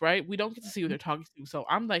boys, right? We don't get to see who they're talking to. So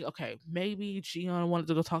I'm like, okay, maybe Jiyeon wanted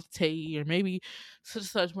to go talk to Tae, or maybe such and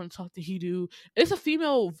such wanted to talk to Hidu. It's a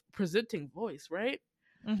female presenting voice, right?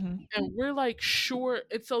 Mm-hmm. And we're like, sure.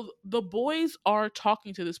 And so the boys are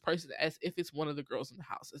talking to this person as if it's one of the girls in the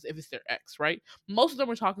house, as if it's their ex, right? Most of them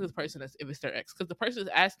are talking to this person as if it's their ex, because the person is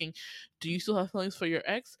asking, do you still have feelings for your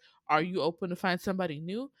ex? Are you open to find somebody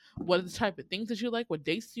new? What are the type of things that you like? What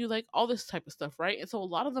dates do you like? All this type of stuff, right? And so a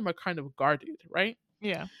lot of them are kind of guarded, right?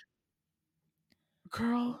 Yeah.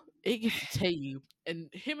 Girl, it gets to tell you, and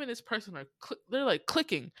him and this person are they're like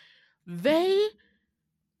clicking. They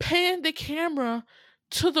pan the camera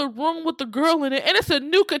to the room with the girl in it, and it's a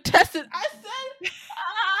new contestant. I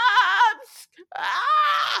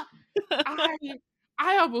said,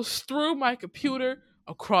 I almost threw my computer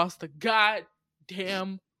across the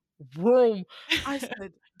goddamn room. I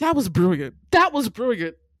said, that was brilliant. That was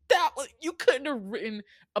brilliant. You couldn't have written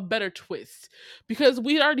a better twist, because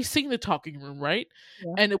we had already seen the talking room, right?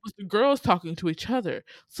 Yeah. And it was the girls talking to each other.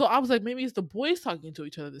 So I was like, maybe it's the boys talking to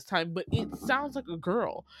each other this time, but it sounds like a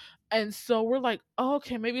girl. And so we're like, oh,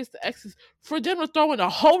 okay, maybe it's the exes. For them to throw in a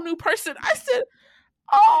whole new person, I said,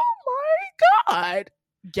 oh my God.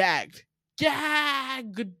 Gagged.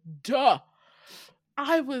 Duh.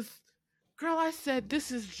 I said,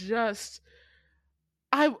 this is just,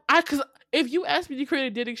 because if you asked me to create a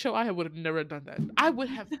dating show, I would have never done that. I would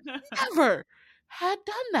have never had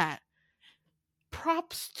done that.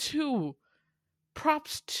 Props to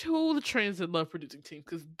the Trans in Love producing team,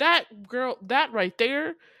 because that right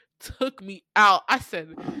there took me out. I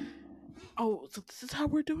said, oh, so this is how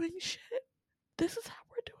we're doing shit? This is how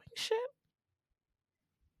we're doing shit?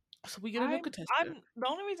 So we get a new contestant. The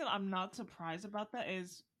only reason I'm not surprised about that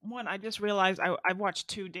is, one, I just realized I've watched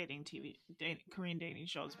two Korean dating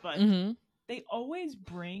shows, but they always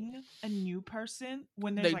bring a new person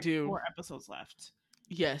when there's like 4 episodes left.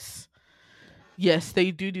 Yes, they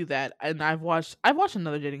do that. And I've watched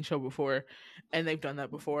another dating show before, and they've done that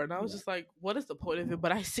before, and I was just like, what is the point of it?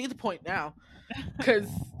 But I see the point now, because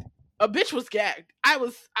a bitch was gagged. I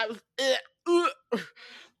was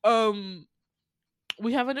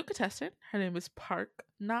we have a new contestant. Her name is Park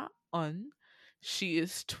Na-eun. She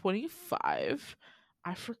is 25.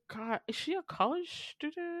 I forgot. Is she a college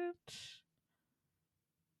student?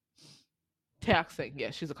 Tae-akseng. Yeah,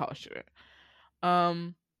 she's a college student.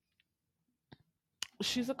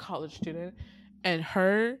 She's a college student, and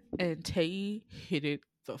her and Tae hit it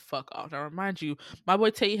the fuck off. Now, remind you, my boy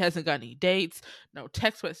Tay hasn't got any dates, no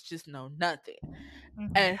text messages, no nothing.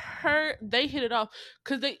 And they hit it off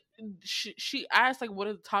because she asked like, what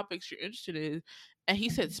are the topics you're interested in, and he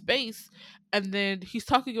said space, and then he's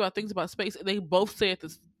talking about things about space, and they both say at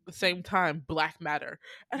the same time Black Matter,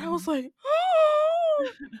 and I was like, oh,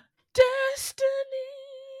 destiny.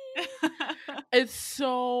 And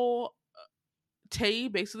so Tay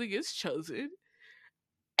basically gets chosen.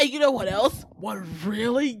 And you know what else? What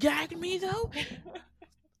really gagged me though?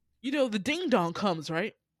 You know, the ding dong comes,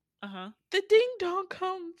 right? The ding dong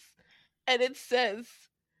comes, and it says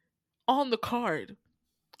on the card,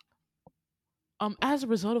 as a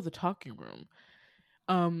result of the talking room,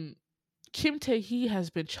 Kim Tae-hee has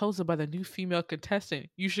been chosen by the new female contestant.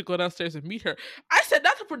 You should go downstairs and meet her. I said,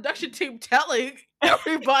 not the production team telling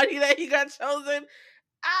everybody that he got chosen.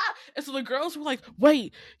 And so the girls were like,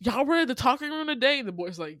 wait, y'all were in the talking room today? And the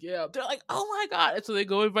boys like, yeah. They're like, oh my god. And so they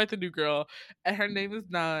go invite the new girl, and her name is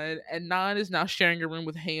Nan, and Nan is now sharing a room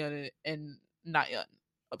with Haeun and Nayeon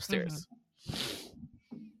upstairs.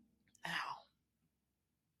 Now,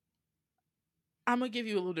 I'm gonna give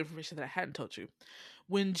you a little information that I hadn't told you.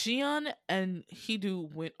 When Jiyeon and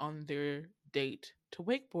Heedoo went on their date to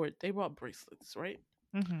wakeboard, they brought bracelets, right?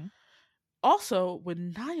 Also,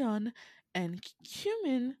 when Nayeon and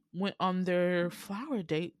Kyomin went on their flower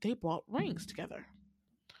date, they bought rings together.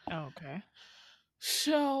 Okay.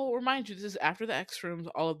 So, remind you, this is after the X rooms,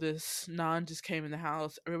 all of this. Nan just came in the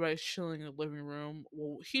house. Everybody's chilling in the living room.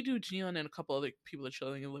 Well, Heedoo, Jiyeon, and a couple other people are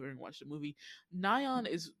chilling in the living room watching the movie. Nayeon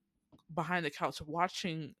is behind the couch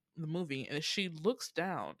watching the movie, and she looks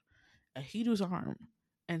down at Heedoo's arm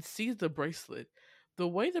and sees the bracelet. The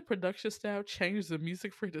way the production staff changed the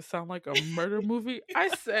music for it to sound like a murder movie, I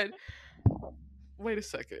said, wait a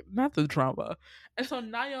second, not the drama. And so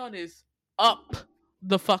Nayeon is up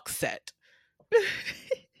the fuck set.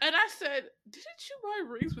 And I said, didn't you buy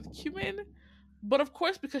rings with Kyomin? But of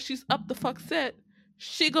course, because she's up the fuck set,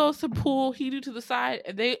 she goes to pull Heedoo to the side,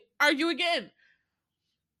 and they argue again.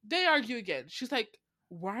 She's like,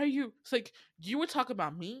 why are you? It's like, you were talking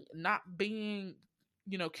about me not being,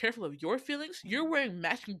 careful of your feelings. You're wearing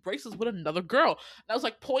matching bracelets with another girl. And I was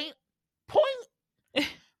like, point.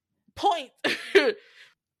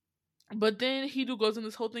 But then Heedoo goes in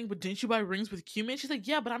this whole thing, but didn't you buy rings with Kyomin? She's like,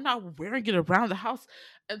 yeah, but I'm not wearing it around the house.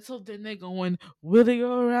 And so then they going, will they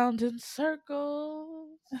go around in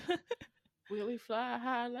circles? Will we fly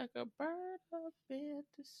high like a bird up in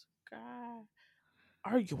the sky?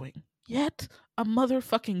 Arguing yet a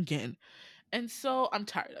motherfucking again. And so I'm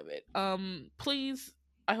tired of it. Please,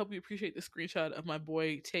 I hope you appreciate the screenshot of my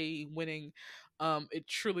boy Tay winning. It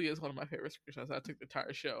truly is one of my favorite screenshots. I took the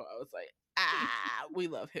entire show. I was like, we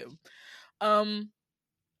love him.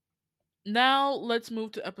 Now let's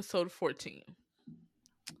move to episode 14.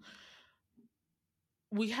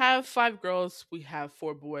 We have 5 girls, we have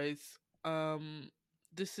 4 boys.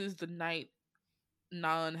 This is the night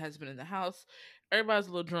Nan has been in the house. Everybody's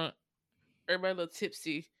a little drunk, everybody a little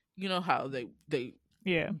tipsy. You know how they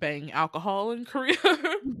bang alcohol in Korea.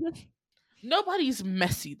 Nobody's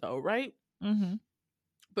messy though, right?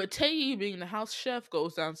 But Tae, being the house chef,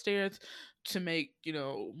 goes downstairs to make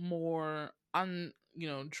more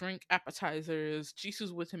drink appetizers.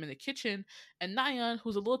 Jisoo's with him in the kitchen, and Nayeon,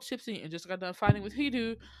 who's a little tipsy and just got done fighting with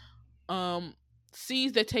Heedoo,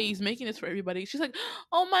 sees that Tae's making this for everybody. She's like,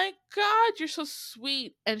 oh my god, you're so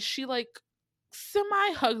sweet. And she like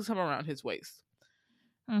semi hugs him around his waist.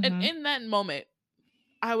 And in that moment,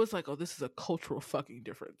 I was like, oh, this is a cultural fucking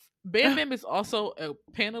difference. Bam Bam is also a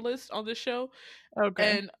panelist on this show.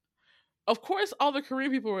 Okay. And of course, all the Korean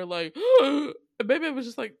people were like, and Bam Bam was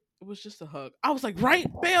just like, it was just a hug. I was like, right,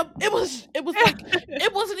 Bam? It was like,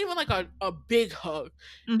 it wasn't even like a big hug.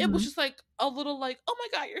 It was just like a little like, oh my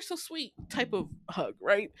god, you're so sweet type of hug,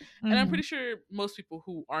 right? And I'm pretty sure most people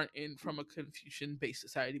who aren't from a Confucian-based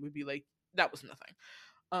society would be like, that was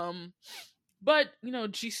nothing. But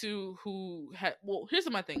Jisoo, who had here's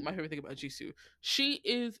my favorite thing about Jisoo. She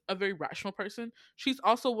is a very rational person. She's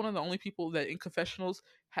also one of the only people that in confessionals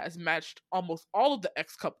has matched almost all of the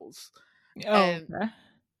ex couples. And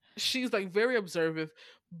she's like very observant.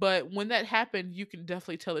 But when that happened, you can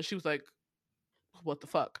definitely tell that she was like, what the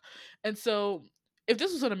fuck? And so if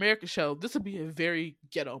this was an American show, this would be a very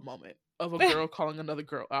ghetto moment of a girl calling another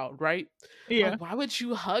girl out, right? Yeah. Like, why would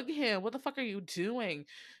you hug him? What the fuck are you doing?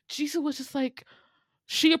 Jisoo was just like,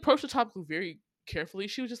 she approached the topic very carefully.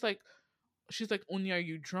 She was just like, she's like, Uni, are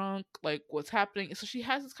you drunk? Like, what's happening? And so she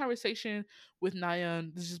has this conversation with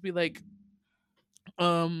Nayeon to just be like,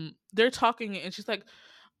 they're talking, and she's like,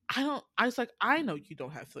 I know you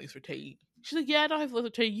don't have feelings for Tae. She's like, yeah, I don't have feelings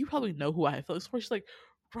for Tae. You probably know who I have feelings for. She's like,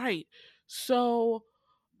 Right. So,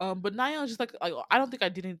 but Nayeon was just like, I don't think I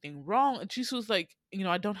did anything wrong. And Jisoo was like,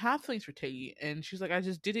 I don't have feelings for Tae. And she's like, I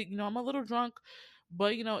just did it. I'm a little drunk,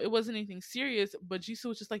 but it wasn't anything serious. But Jisoo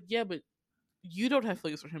was just like, yeah, but you don't have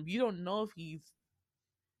feelings for him. You don't know if he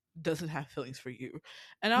doesn't have feelings for you.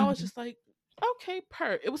 And I was just like, okay,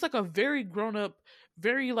 it was like a very grown up,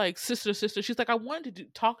 very like sister. She's like, I wanted to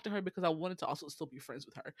talk to her because I wanted to also still be friends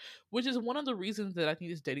with her, which is one of the reasons that I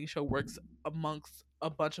think this dating show works amongst a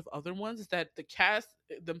bunch of other ones, is that the cast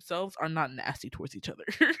themselves are not nasty towards each other.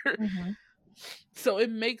 So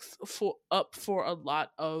it makes up for a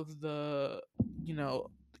lot of the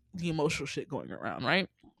the emotional shit going around, right?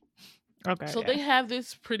 Okay. So they have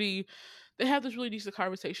this really decent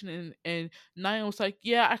conversation, and Nayeon was like,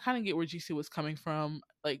 yeah, I kind of get where Jisoo was coming from.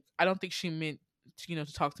 Like, I don't think she meant to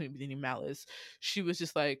talk to me with any malice. She was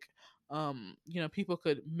just like, people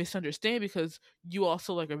could misunderstand because you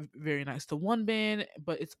also like are very nice to Wonbin,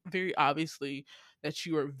 but it's very obviously that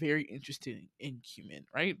you are very interested in Kyumin,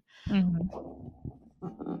 right?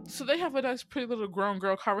 So they have a nice pretty little grown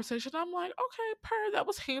girl conversation. I'm like, okay, that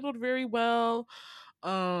was handled very well.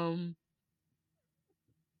 Handled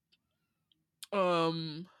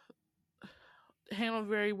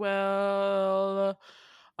very well.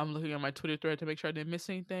 I'm looking at my Twitter thread to make sure I didn't miss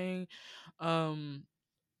anything.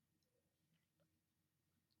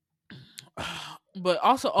 But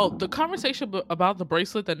also, the conversation about the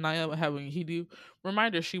bracelet that Naya had with Hidu,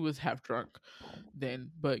 reminder, she was half drunk then.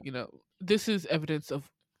 But this is evidence of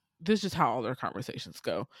this is just how all their conversations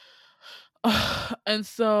go. And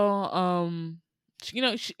so,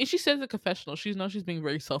 she says in the confessional, she's being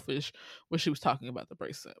very selfish when she was talking about the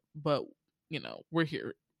bracelet. But we're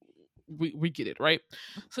here. We get it, right?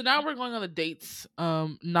 So now we're going on the dates.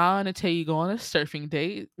 Na and Tae go on a surfing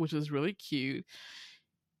date, which is really cute.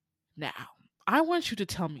 Now, I want you to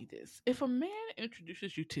tell me this. If a man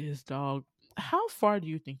introduces you to his dog, how far do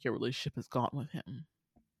you think your relationship has gone with him?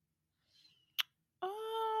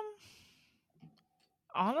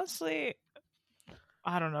 Honestly,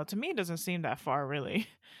 I don't know. To me, it doesn't seem that far, really.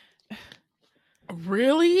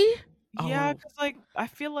 Really? Yeah, because like I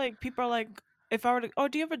feel like people are like, if I were to, oh,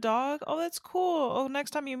 do you have a dog? Oh, that's cool. Oh,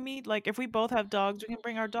 next time you meet, like if we both have dogs, we can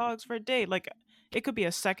bring our dogs for a date. Like it could be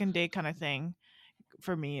a second date kind of thing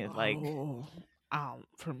for me. Like,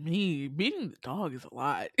 for me, meeting the dog is a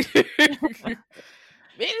lot.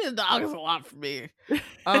 Meeting the dog is a lot for me.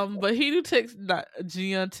 But Hidu takes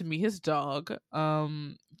Jiyeon to meet his dog.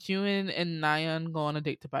 Kyuin and Nayeon go on a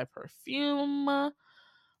date to buy perfume.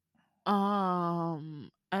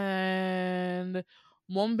 And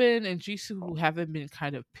Wonbin and Jisoo, who haven't been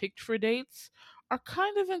kind of picked for dates, are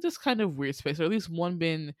kind of in this kind of weird space, or at least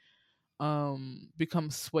Wonbin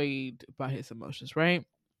becomes swayed by his emotions, right?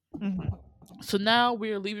 So now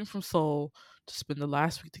we are leaving from Seoul to spend the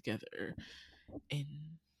last week together in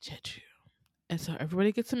Jeju. And so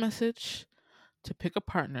everybody gets a message to pick a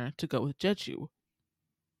partner to go to Jeju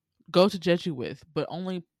with, but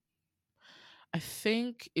only, I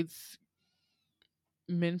think it's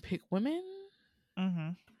men pick women.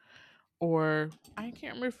 Or I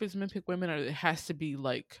can't remember if it's men pick women or it has to be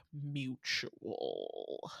like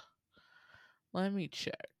mutual. Let me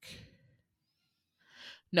check.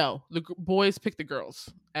 No, the boys pick the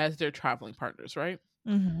girls as their traveling partners, right?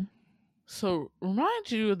 So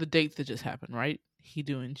remind you of the dates that just happened, right?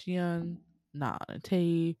 Hidu and Jiyeon, Na and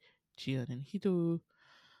Tae, Jiyeon and Hidu.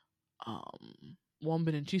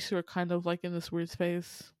 Wonbin and Jisoo are kind of like in this weird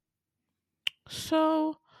space.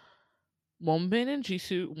 So Wonbin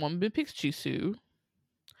picks Jisoo.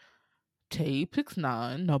 Tae picks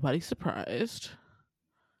Nan. Nobody's surprised.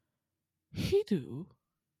 Hidu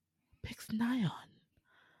picks Nayeon.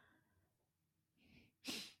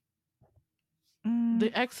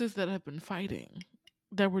 The exes that have been fighting,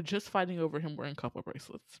 that were just fighting over him wearing couple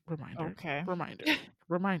bracelets. Reminder.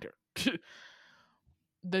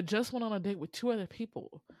 That just went on a date with two other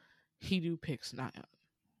people. Hidu picks Nayeon.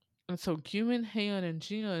 And so Kyumin, Haeyeon, and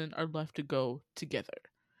Jiyeon are left to go together.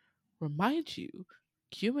 Remind you,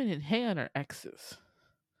 Kyumin and Haeyeon are exes.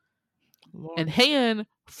 Lord. And Haeyeon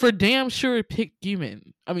for damn sure picked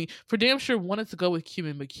Kyumin. I mean, for damn sure wanted to go with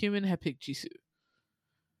Kyumin, but Kyumin had picked Jisoo.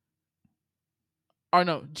 Or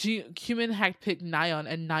no, Kyumin had picked Nayeon,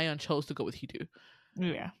 and Nayeon chose to go with Hidu.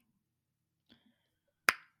 Yeah.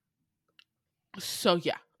 So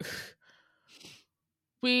yeah,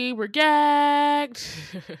 we were gagged.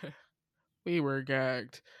 We were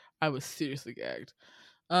gagged. I was seriously gagged.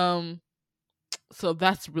 So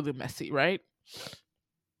that's really messy, right?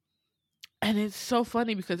 And it's so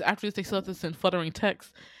funny because after this, they still have to send fluttering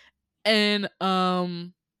text, and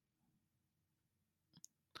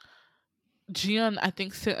Jian, I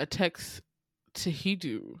think, sent a text to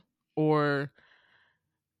Hidu, or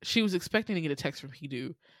she was expecting to get a text from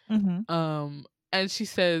Hidu. And she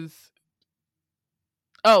says,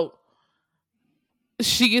 "Oh,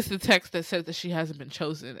 she gets the text that says that she hasn't been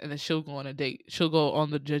chosen and that she'll go on a date. She'll go on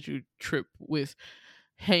the Jeju trip with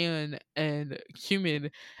Haeun and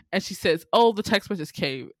Kyumin." And she says, "Oh, the text message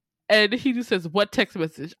came." And he just says, "What text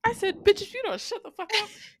message?" I said, "Bitch, if you don't shut the fuck up,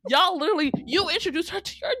 y'all literally, you introduced her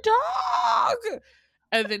to your dog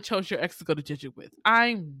and then chose your ex to go to Jeju with.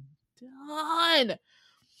 I'm done."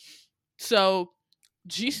 So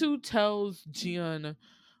Jisoo tells Jian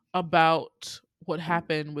about what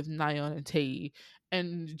happened with Nayeon and Tae,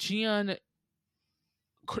 and Jian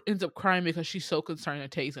ends up crying because she's so concerned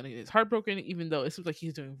that Tae's gonna get his heart broken, even though it seems like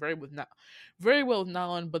he's doing very well with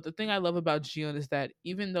Nayeon. But the thing I love about Jian is that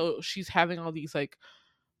even though she's having all these like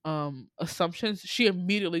assumptions, she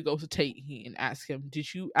immediately goes to Tae and asks him,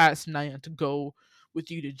 "Did you ask Nayeon to go with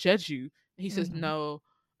you to Jeju?" And he says, "No."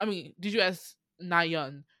 I mean, "Did you ask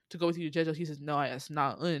Nayeon to go with you to Jeju?" He says, "No, I asked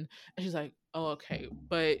Naeun." And she's like, "Oh, okay."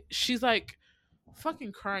 But she's like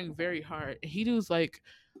fucking crying very hard. And Hidu's like,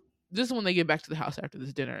 this is when they get back to the house after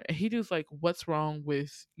this dinner. And Hidu's like, "What's wrong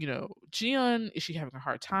with, Jian? Is she having a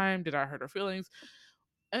hard time? Did I hurt her feelings?"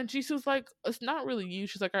 And Jisoo's like, "It's not really you."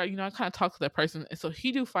 She's like, "All right, I kind of talked to that person." And so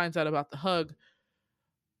Hidu finds out about the hug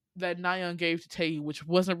that Nayeon gave to Tae, which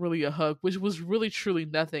wasn't really a hug, which was really truly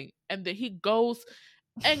nothing. And then he goes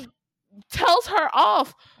and tells her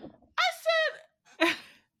off. I said,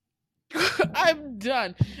 "I'm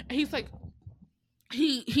done." And he's like,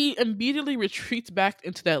 he immediately retreats back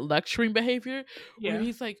into that lecturing behavior where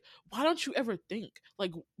he's like, "Why don't you ever think?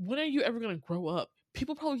 Like, when are you ever gonna grow up?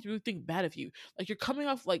 People probably do think bad of you. Like, you're coming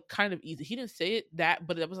off like kind of easy." He didn't say it that,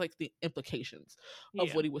 but that was like the implications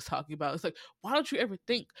of what he was talking about. It's like, why don't you ever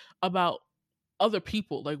think about other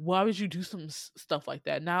people? Like, why would you do some stuff like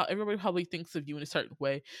that? Now everybody probably thinks of you in a certain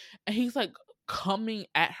way. And he's like coming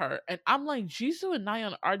at her, and I'm like, Jisoo and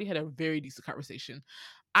Nayeon already had a very decent conversation.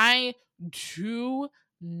 I do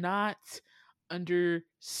not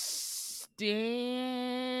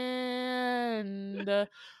understand.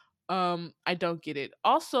 I don't get it.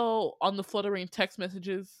 Also, on the fluttering text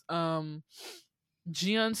messages, Jian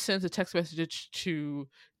sends a text message to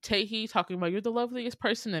Taehi talking about, "You're the loveliest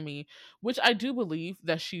person to me," which I do believe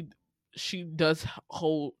that she does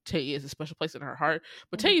hold Tae as a special place in her heart.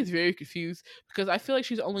 But Tae is very confused because I feel like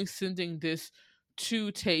she's only sending this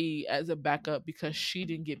to Tae as a backup because she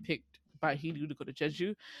didn't get picked by Hidu to go to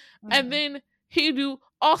Jeju. And then Hidu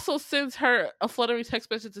also sends her a fluttering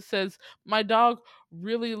text message that says, "My dog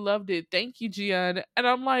really loved it. Thank you, Jian." And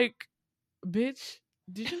I'm like, "Bitch,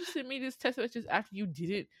 did you send me this text message after you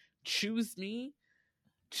didn't choose me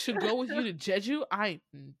to go with you to Jeju? I'm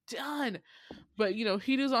done." But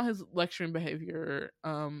Hidu's on his lecturing behavior.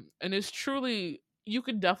 And it's truly, you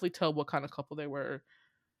can definitely tell what kind of couple they were.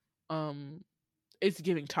 It's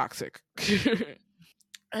giving toxic.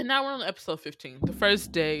 And now we're on episode 15, the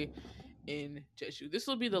first day in Jeju. This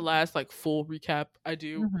will be the last like full recap I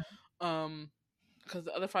do. Because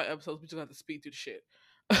the other 5 episodes we just have to speed through the shit.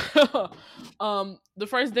 The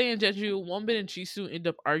first day in Jeju, Wonbin and Jisoo end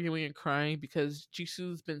up arguing and crying because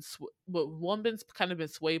Jisoo's been Wonbin's kind of been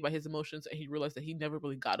swayed by his emotions, and he realized that he never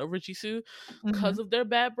really got over Jisoo because of their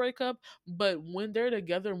bad breakup. But when they're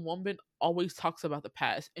together, Wonbin always talks about the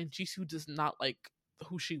past, and Jisoo does not like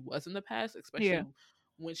who she was in the past, especially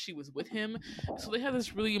when she was with him. So they have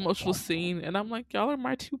this really emotional scene, and I'm like, "Y'all are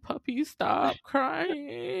my 2 puppies. Stop crying."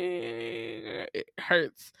 It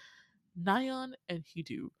hurts. Nayeon and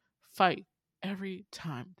Hidu fight every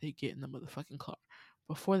time they get in the motherfucking car.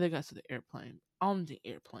 Before they got to the airplane, on the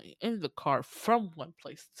airplane, in the car, from one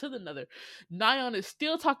place to another, Nayeon is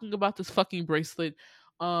still talking about this fucking bracelet.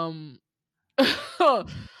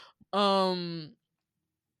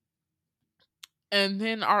 And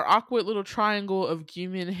then our awkward little triangle of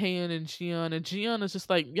Jimin, Haeun, and Jian. And Jian is just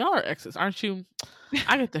like, "Y'all are exes, aren't you?"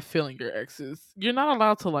 I get the feeling you're exes. You're not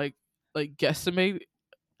allowed to like guesstimate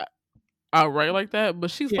outright like that.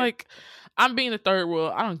 But she's like, "I'm being the third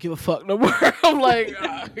wheel. I don't give a fuck no more." I'm like,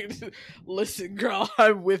 "Listen, girl,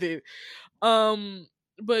 I'm with it."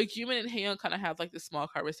 But Jimin and Haeun kind of have like this small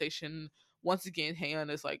conversation. Once again, Haeun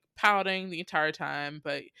is like pouting the entire time,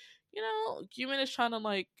 but Jimin is trying to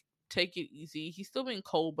like take it easy. He's still being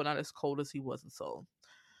cold, but not as cold as he was in Seoul.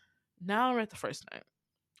 Now we're at the first night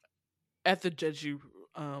at the Jeju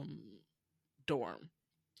dorm,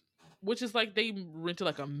 which is like they rented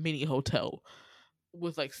like a mini hotel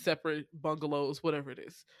with like separate bungalows, whatever it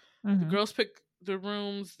is. The girls pick the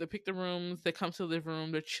rooms. They pick the rooms. They come to the living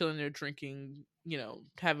room. They're chilling. They're drinking.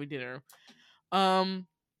 Having dinner.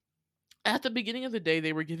 at the beginning of the day,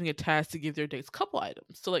 they were giving a task to give their dates couple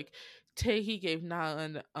items. So like Taehi gave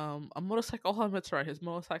Naeun a motorcycle helmet to ride his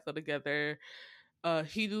motorcycle together.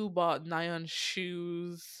 Hidu bought Naeun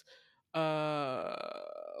shoes. Wonbin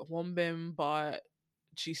bought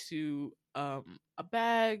Jisoo a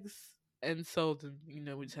bags. And so then,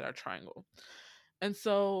 we just had our triangle. And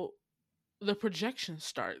so the projection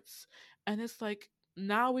starts, and it's like,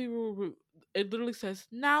 now we will it literally says,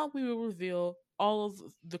 now we will reveal all of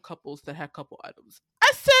the couples that had couple items.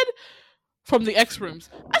 I said, from the X rooms,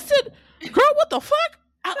 I said, girl, what the fuck?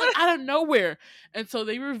 Out of nowhere. And so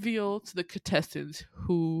they reveal to the contestants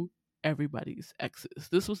who everybody's ex is.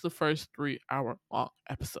 This was the first 3-hour long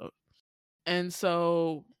episode. And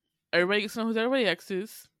so everybody gets to know who everybody ex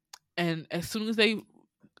is. And as soon as they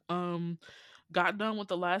got done with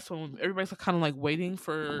the last one, everybody's kind of like waiting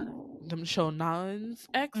for them to show Naeun's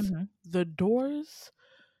ex. Mm-hmm. The doors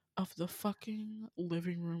of the fucking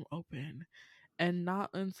living room open, and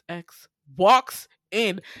Naeun's ex walks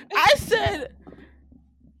in. I said,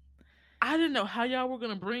 I didn't know how y'all were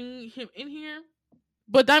gonna bring him in here,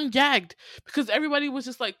 but I'm gagged because everybody was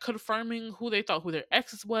just like confirming who they thought who their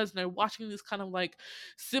exes was, and they're watching these kind of like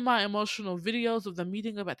semi-emotional videos of them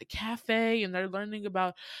meeting up at the cafe, and they're learning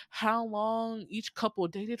about how long each couple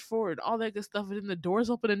dated for and all that good stuff. And then the doors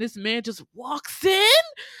open and this man just walks in.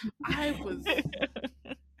 I was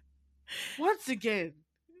once again,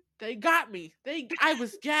 they got me. I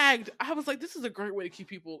was gagged. I was like, this is a great way to keep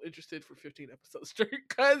people interested for 15 episodes straight,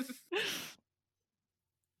 because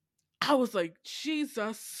I was like,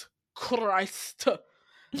 Jesus Christ.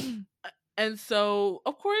 And so,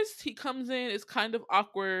 of course, he comes in. It's kind of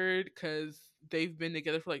awkward because they've been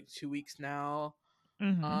together for like 2 weeks now.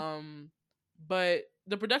 Mm-hmm. But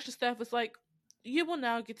the production staff is like, you will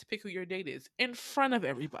now get to pick who your date is in front of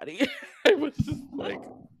everybody. I was just like,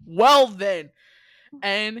 well then.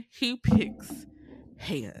 And he picks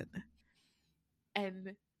Han.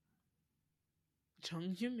 And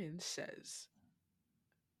Jung Yoo-min says,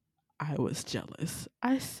 I was jealous.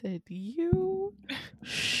 I said, you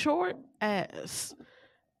short ass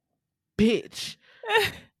bitch.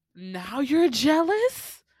 Now you're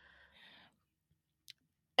jealous?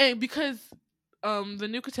 And because the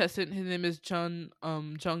new contestant, his name is Jung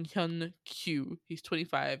Hyun Kyu. He's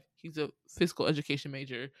 25. He's a physical education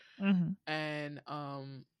major. Mm-hmm. And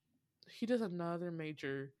he does another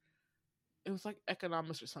major. It was like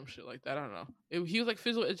economics or some shit like that. I don't know. He was like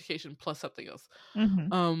physical education plus something else.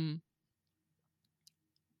 Mm-hmm.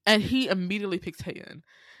 And he immediately picks Haeyeon.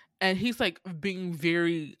 And he's like being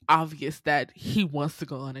very obvious that he wants to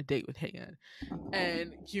go on a date with Haeyeon.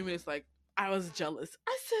 And Human is like, I was jealous.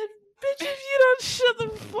 I said, bitch, if you don't shut the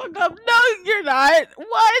fuck up. No, you're not.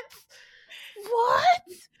 What?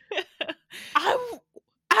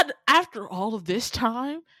 After all of this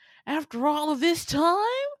time,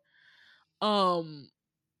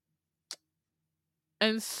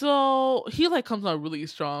 and so he like comes out really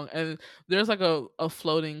strong, and there's like a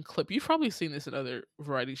floating clip. You've probably seen this in other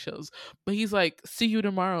variety shows, but he's like, see you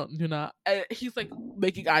tomorrow, Nuna. And he's like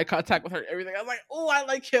making eye contact with her and everything. I was like, oh, I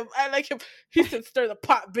like him. He said, stir the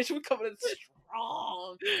pot, bitch. We coming in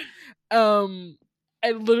strong.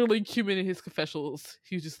 And literally Cumin in his confessionals,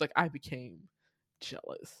 he was just like, I became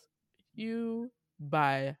jealous. You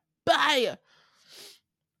bye.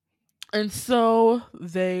 And so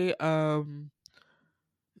they end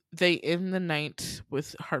the night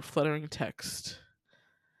with heart fluttering text,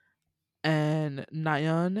 and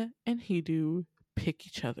Nayeon and Hidu pick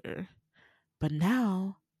each other. But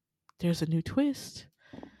now there's a new twist.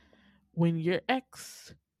 When your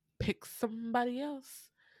ex picks somebody else,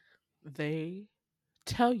 they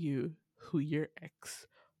tell you who your ex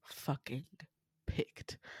fucking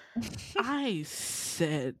picked. I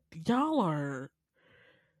said,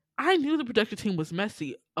 I knew the production team was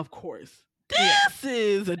messy, of course. This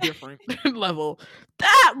is a different level.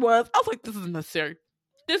 I was like, this is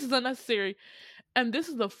unnecessary. And this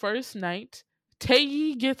is the first night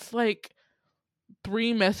Taeyi gets like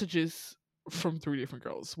 3 messages from 3 different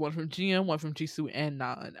girls. One from GM, one from Jisoo, and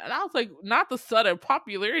Naeun. And I was like, not the sudden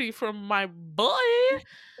popularity from my boy.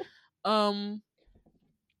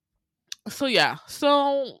 So yeah.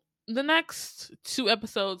 So the next 2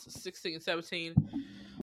 episodes, 16 and 17,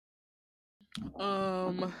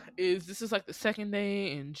 this is like the second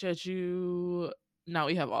day in Jeju. Now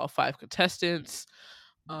we have all 5 contestants.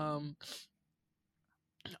 I'll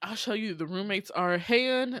show you. The roommates are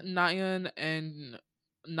Haeyeon, Nayeon, and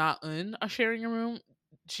Naeun are sharing a room.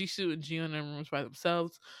 Jisoo and Jiyeon in rooms by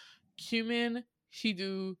themselves. Cumin,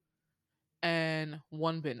 Hidu, and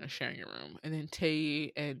Wonbin are sharing a room. And then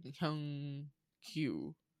Tae and Hyung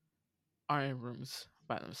Kyu are in rooms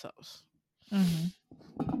by themselves.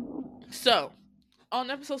 So on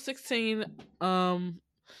episode 16,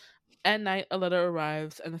 at night, a letter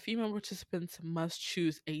arrives, and the female participants must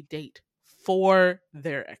choose a date for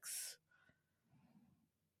their ex.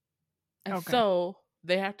 And so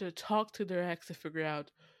they have to talk to their ex to figure out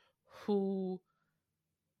who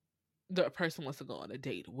the person wants to go on a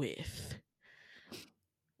date with.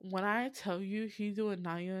 When I tell you Hedo and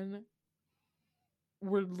Nayeon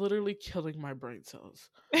were literally killing my brain cells.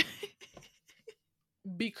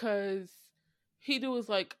 Because Hedo was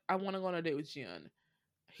like, I want to go on a date with Jian.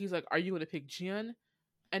 He's like, are you going to pick Jian?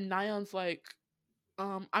 And Nayeon's like,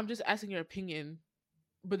 I'm just asking your opinion,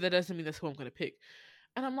 but that doesn't mean that's who I'm going to pick.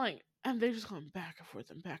 And I'm like, and they're just going back and forth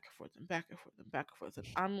and back and forth and back and forth and back and forth. And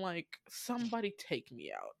I'm like, somebody take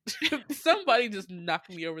me out. Somebody just knock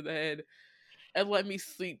me over the head and let me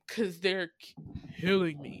sleep because they're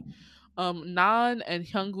killing me. Nan and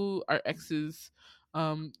Hyungwoo are exes.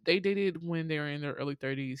 They dated when they were in their early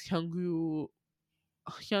 30s. Hyungwoo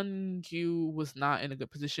was not in a good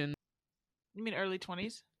position. You mean early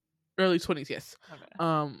 20s? Early 20s, yes.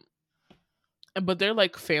 Okay. But they're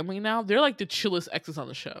like family now. They're like the chillest exes on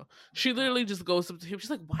the show. She literally just goes up to him. She's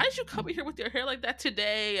like, why did you come in here with your hair like that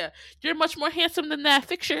today? You're much more handsome than that.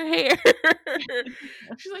 Fix your hair.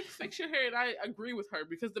 She's like, fix your hair. And I agree with her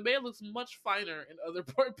because the man looks much finer in other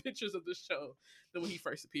pictures of the show than when he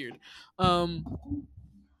first appeared. But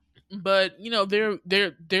you know, they're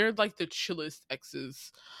like the chillest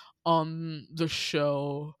exes on the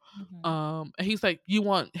show. And he's like, you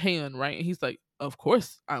want Han, right? And he's like, of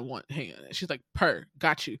course I want Han. And she's like,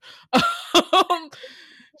 got you.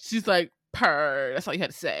 She's like, that's all you had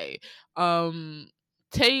to say.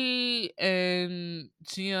 Tae and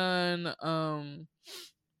Jian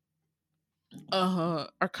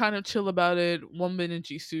are kind of chill about it. Wonbin and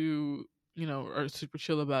Jisoo, you know, are super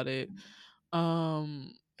chill about it.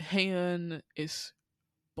 Han is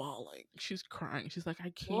bawling. She's crying. She's like, I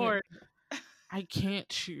can't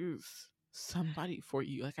choose somebody for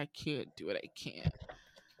you. Like, I can't do it. I can't.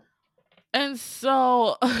 And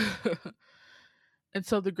so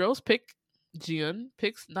the girls pick Jian,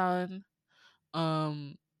 picks Nan,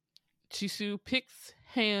 Jisoo picks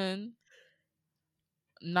Han,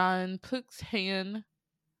 Nan picks Han.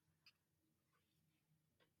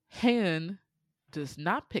 Han does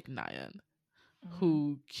not pick Nayeon,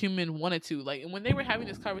 who Kyomin wanted to. Like, and when they were having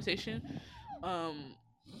this conversation,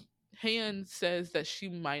 Han says that she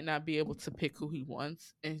might not be able to pick who he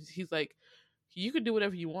wants, and he's like, you can do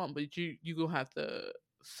whatever you want, but you gonna have to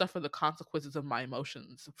suffer the consequences of my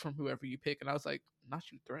emotions from whoever you pick. And I was like, not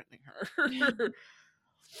you threatening her.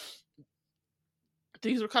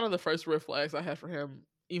 These were kind of the first red flags I had for him,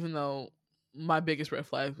 even though my biggest red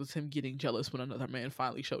flag was him getting jealous when another man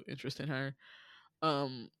finally showed interest in her.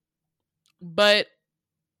 But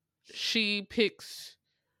she picks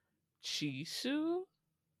Jisoo.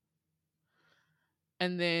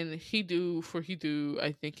 And then Hedo,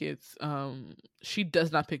 I think it's she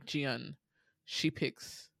does not pick Jian. She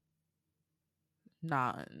picks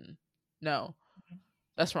Nan. No.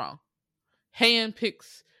 That's wrong. Han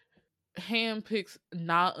picks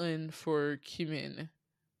Naeun for Kyomin.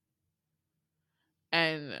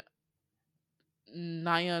 And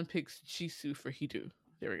Nayeon picks Jisoo for Hedo.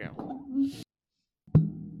 There we go.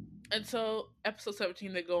 And so episode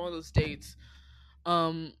 17, they go on those dates.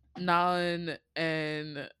 Nan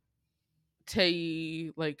and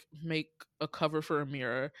Tae like make a cover for a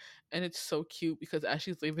mirror, and it's so cute because as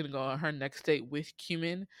she's leaving to go on her next date with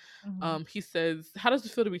Kyomin, he says, how does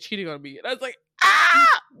it feel to be cheating on me? And I was like,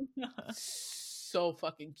 so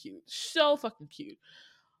fucking cute. So fucking cute.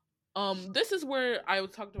 This is where I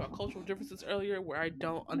was talking about cultural differences earlier, where I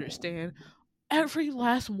don't understand. Every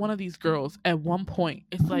last one of these girls at one point,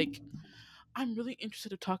 it's like, I'm really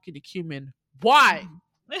interested in talking to Kyomin. Why?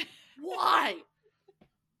 Why?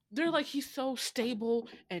 They're like, he's so stable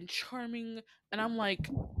and charming, and I'm like,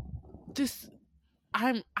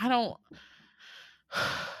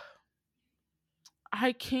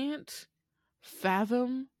 I can't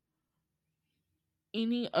fathom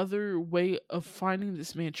any other way of finding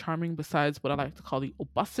this man charming besides what I like to call the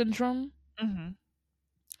Oppa syndrome.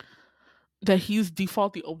 That he's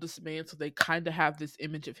default the oldest man, so they kind of have this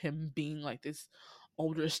image of him being like this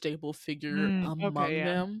older, stable figure among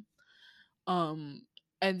them.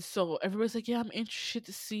 And so everybody's like, yeah, I'm interested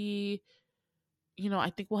to see, you know,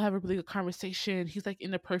 I think we'll have a really good conversation. He's like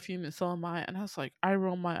into perfume and so am I. And I was like, I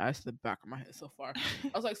roll my eyes to the back of my head so far.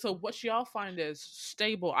 I was like, so what y'all find as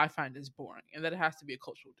stable, I find as boring. And that it has to be a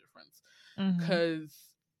cultural difference. Because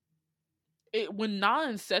when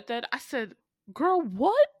Nan said that, I said, girl,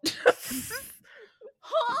 what?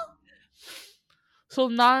 Huh? So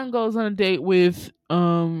Nan goes on a date with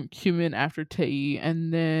Kyu-min after Tae,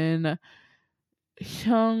 and then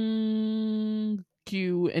Hyung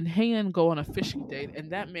Kyu and Haein go on a fishing date,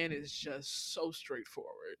 and that man is just so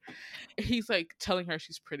straightforward. He's like telling her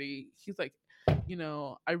she's pretty. He's like,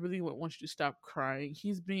 I really want you to stop crying.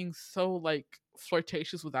 He's being so like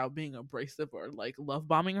flirtatious without being abrasive or like love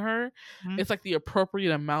bombing her. Mm-hmm. It's like the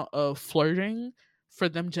appropriate amount of flirting for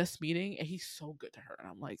them just meeting, and he's so good to her. And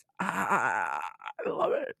I'm like, I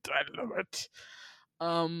love it. I love it.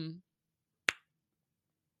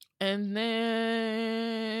 And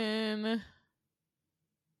then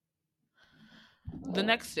the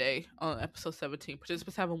next day on episode 17,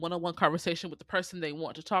 participants have a one-on-one conversation with the person they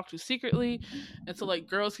want to talk to secretly. And so like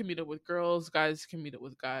girls can meet up with girls, guys can meet up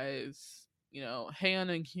with guys. Haein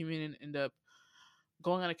and Kyu-min end up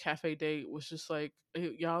going on a cafe date, was just like,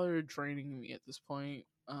 y'all are draining me at this point.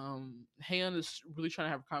 Haein is really trying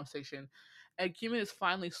to have a conversation, and Kyu-min is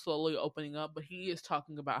finally slowly opening up, but he is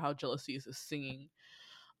talking about how jealousy is singing.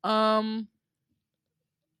 Of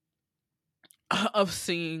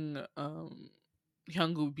seeing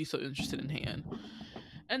Hyungwoo be so interested in Haein.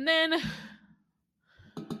 And then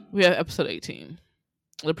we have episode 18.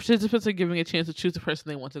 The participants are giving a chance to choose the person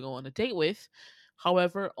they want to go on a date with.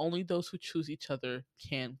 However, only those who choose each other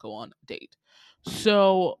can go on a date.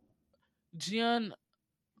 So Jian,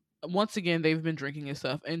 once again, they've been drinking and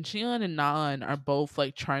stuff, and Jian and Nan are both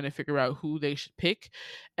like trying to figure out who they should pick.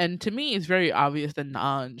 And to me, it's very obvious that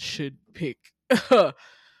Nan should pick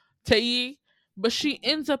Tae, but she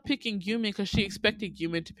ends up picking Yumin because she expected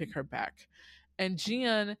Yumin to pick her back. And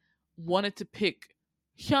Jian wanted to pick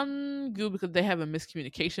Hyungwoo because they have a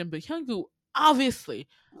miscommunication, but Hyungwoo obviously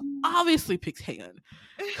picks Haein.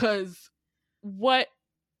 Because what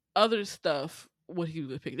other stuff would he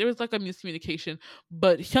would pick? There was like a miscommunication,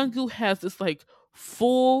 but Hyungwoo has this like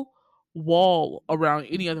full wall around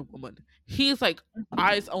any other woman. He's like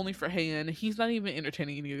eyes only for Haein. He's not even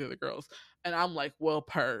entertaining any of the other girls. And I'm like, well,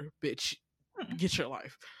 bitch, get your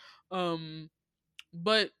life.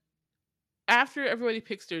 But after everybody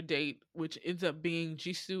picks their date, which ends up being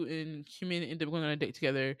Jisoo and Kyu-min end up going on a date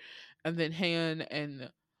together, and then Haein and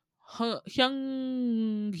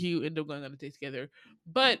Hyungwoo end up going on a date together.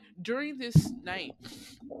 But during this night,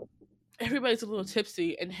 everybody's a little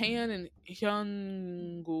tipsy, and Haein and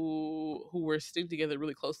Hyungwoo, who were sitting together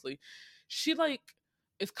really closely, she like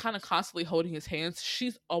is kind of constantly holding his hands.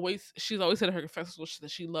 She's always said at her confessional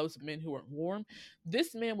that she loves men who are warm.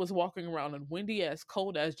 This man was walking around in windy ass,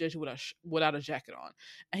 cold ass Jeju without a jacket on,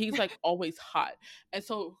 and he's like always hot. And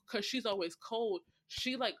so, because she's always cold,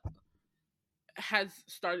 she like has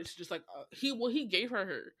started to just like he gave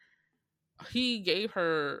her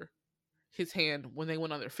his hand when they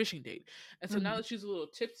went on their fishing date. And so now that she's a little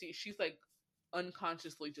tipsy, she's like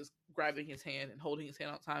unconsciously just grabbing his hand and holding his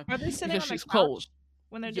hand all the time. Are they sitting because on she's cold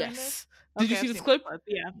when they're doing this? Did you see this clip?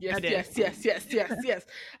 Yeah. Yes.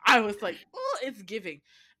 I was like, oh, it's giving.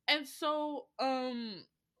 And so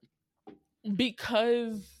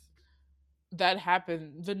because that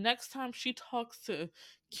happened, the next time she talks to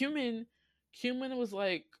Kyu-min was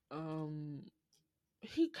like,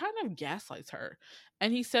 he kind of gaslights her,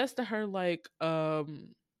 and he says to her like,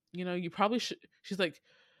 you probably should. She's like,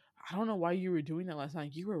 I don't know why you were doing that last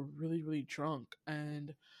night. You were really, really drunk,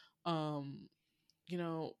 and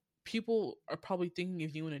people are probably thinking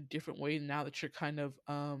of you in a different way now that you're kind of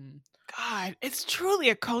God, it's truly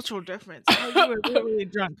a cultural difference. Oh, you were really, really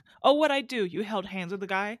drunk. Oh, what I do? You held hands with the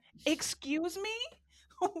guy? Excuse me?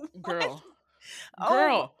 Girl.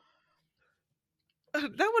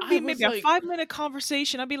 That would be maybe a 5-minute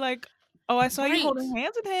conversation. I'd be like, oh, I saw you holding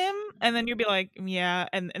hands with him. And then you'd be like, yeah.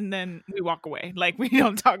 And then we walk away. Like, we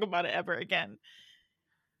don't talk about it ever again.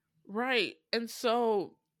 Right. And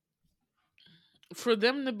so for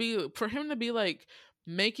him to be like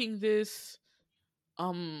making this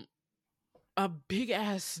a big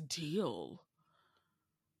ass deal,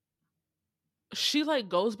 she like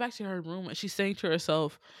goes back to her room and she's saying to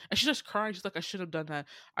herself, and she's just crying. She's like, I should have done that.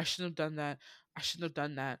 I shouldn't have done that. I shouldn't have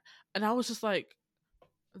done that. And I was just like,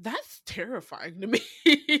 that's terrifying to me.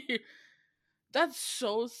 That's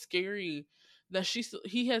so scary that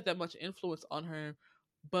he has that much influence on her.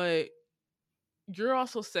 But you're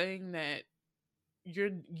also saying that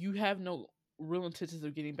you have no real intentions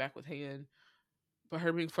of getting back with Haein, but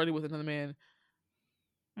her being flirty with another man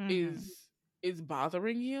is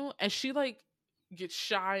bothering you. And she like gets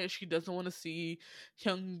shy and she doesn't want to see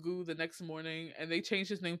Hyungwoo the next morning, and they changed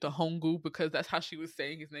his name to Honggu because that's how she was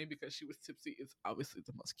saying his name because she was tipsy. It's obviously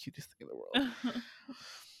the most cutest thing in the world.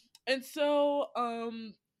 And so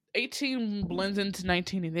 18 blends into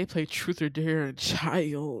 19 and they play Truth or Dare, and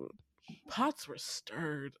child, Pots were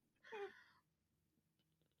stirred.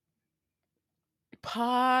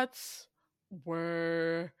 Pots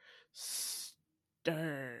were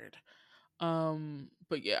stirred.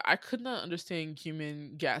 But yeah, I could not understand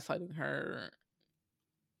Kyumin gaslighting her.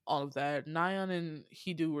 All of that. Nayeon and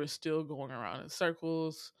Hidu were still going around in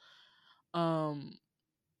circles.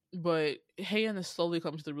 But Haeyeon has slowly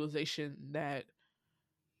come to the realization that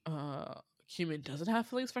Kyumin doesn't have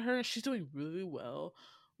feelings for her, and she's doing really well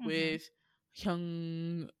with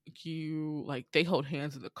Hyungju. Like, they hold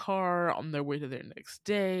hands in the car on their way to their next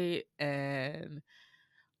date, and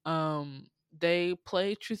they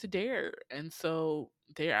play truth or dare, and so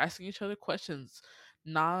they're asking each other questions.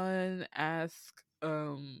 Nan asks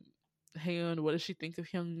Haeyeon what does she think of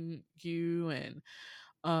Hyungju, and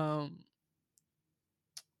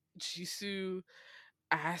Jisoo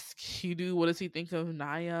asks Hidu what does he think of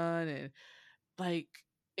Nayeon, and like,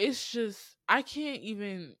 it's just, I can't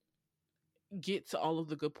even get to all of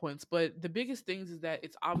the good points, but the biggest things is that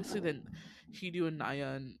it's obviously that Hidu and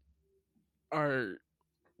Nayeon are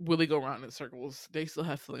really go around in circles. They still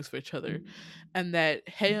have feelings for each other, and that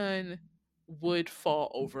Haeyeon would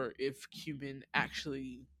fall over if Kyumin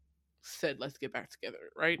actually said let's get back together,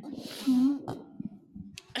 right?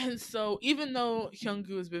 And so even though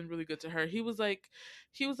Hyunggu has been really good to her, he was like,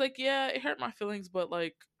 yeah, it hurt my feelings, but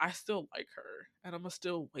like, I still like her and I'm gonna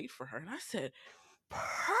still wait for her. And I said,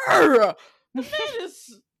 the man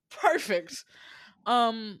is perfect.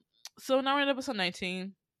 So now we're in episode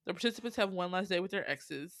 19. The participants have one last day with their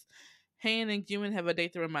exes. Haeyeon and Gyumin have a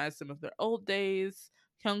date that reminds them of their old days.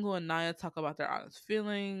 Hyungwoo and Naya talk about their honest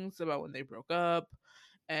feelings about when they broke up.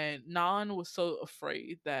 And Nan was so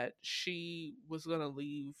afraid that she was gonna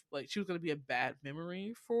leave, like she was gonna be a bad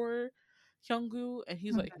memory for Hyungwoo. And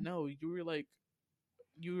he's like, no, you were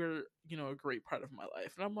a great part of my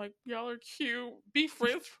life. And I'm like, y'all are cute. Be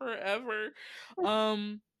friends forever.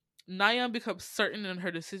 Nayeon becomes certain in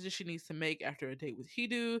her decision she needs to make after a date with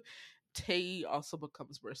Hidu. Tae also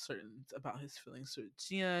becomes more certain about his feelings for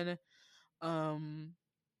Jian.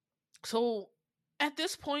 So at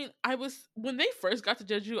this point, when they first got to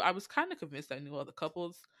Jeju, I was kind of convinced I knew all the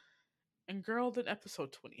couples. And girl, then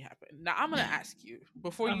episode 20 happened. Now I'm gonna ask you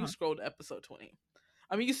before you scroll to episode 20.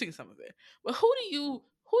 I mean, you've seen some of it, but who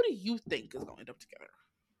do you think is going to end up together?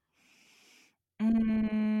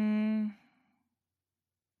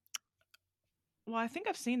 Well, I think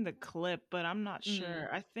I've seen the clip, but I'm not sure.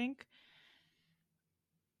 I think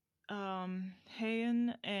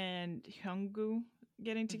Haeyeon and Hyunggu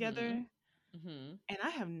getting together. And I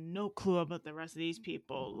have no clue about the rest of these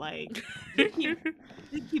people. Like, they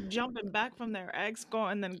keep jumping back from their ex,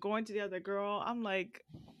 and then going to the other girl. I'm like,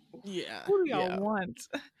 yeah, who do y'all want?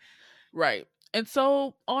 Right. And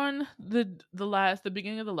so on the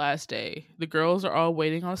beginning of the last day, the girls are all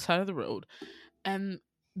waiting on the side of the road, and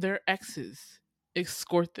their exes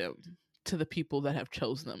escort them to the people that have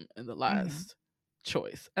chosen them in the last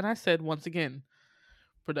choice. And I said, once again,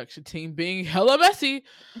 production team being hella messy.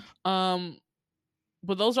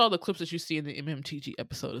 But those are all the clips that you see in the MMTG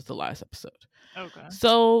episode. Is the last episode. Okay.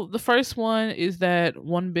 So the first one is that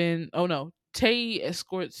Tae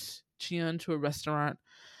escorts Jian to a restaurant.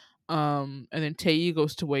 And then Tae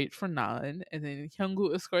goes to wait for Nan, and then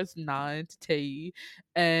Hyungwoo escorts Nan to Tae,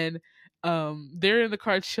 and they're in the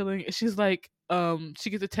car chilling. And she's like, she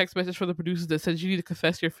gets a text message from the producers that says you need to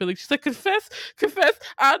confess your feelings. She's like, confess.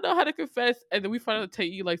 I don't know how to confess. And then we find out that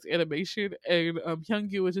Tae likes animation, and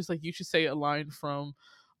Hyungwoo is just like, you should say a line from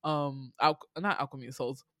not Alchemy of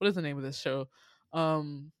Souls. What is the name of this show?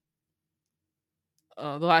 The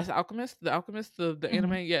Last Alchemist, the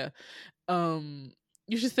anime, yeah.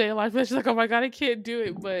 You should say a line. She's like, oh my god, I can't do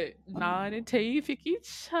it. But Nan and Tae pick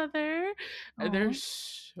each other, and they're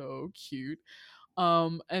so cute.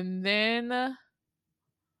 And then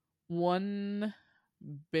One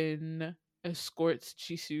Bin escorts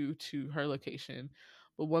Jisoo to her location,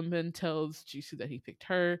 but One Bin tells Jisoo that he picked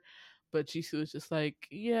her, but Jisoo is just like,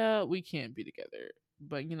 yeah, we can't be together,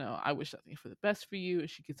 but I wish nothing for the best for you. And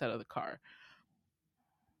she gets out of the car.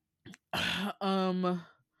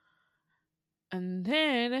 And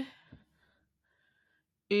then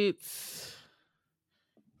it's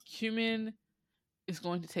Kyumin is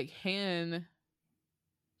going to take Han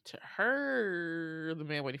to her, the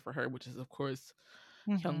man waiting for her, which is of course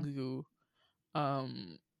Hyunggu.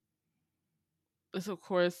 It's of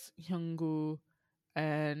course Hyunggu,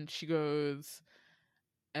 and she goes,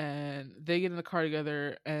 and they get in the car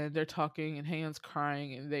together, and they're talking, and Han's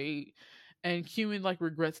crying, and Kyumin like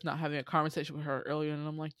regrets not having a conversation with her earlier, and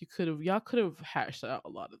I'm like, y'all could have hashed out a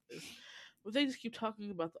lot of this. But they just keep talking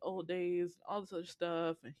about the old days and all this other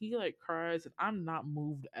stuff, and he like cries, and I'm not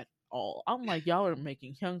moved at all. I'm like, y'all are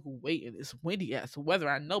making Hyungu wait in this windy ass weather.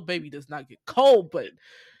 I know baby does not get cold, but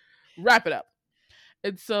wrap it up.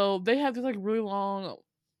 And so they have this like really long,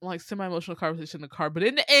 like semi-emotional conversation in the car. But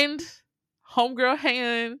in the end, homegirl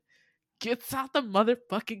Han gets out the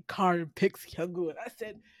motherfucking car and picks Hyungu. And I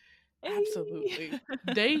said, absolutely.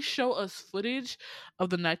 They show us footage of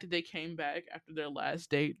the night that they came back after their last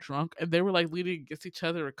date drunk, and they were like leaning against each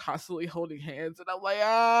other and constantly holding hands. And I'm like,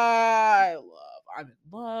 I'm in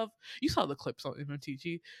love. You saw the clips on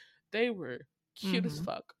MMTG. They were cute as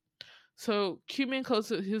fuck. So Q-Min goes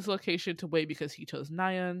to his location to wait because he chose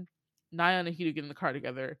Nayeon. Nayeon and Hee get in the car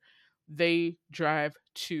together. They drive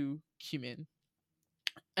to Q-Min.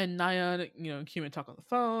 And Nayeon, and Q-Min talk on the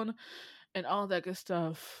phone and all that good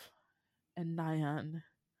stuff. And Nayeon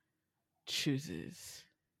chooses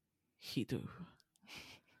Hee-do.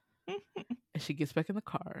 And she gets back in the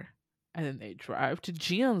car. And then they drive to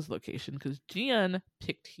Jiyeon's location because Jiyeon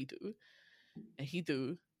picked Hee-do. And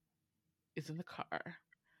Hee-do is in the car.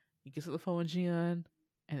 He gets on the phone with Jiyeon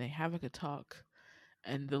and they have like a talk.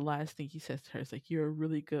 And the last thing he says to her is like, "You're a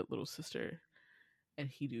really good little sister." And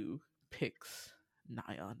Hee-do picks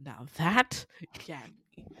Nayeon. Now that gagged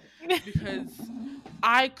me because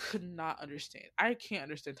I could not understand. I can't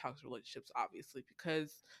understand toxic relationships, obviously,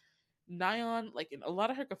 because Nayeon, like in a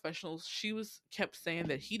lot of her confessionals, she kept saying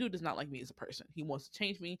that Hee-do does not like me as a person. He wants to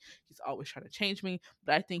change me. He's always trying to change me.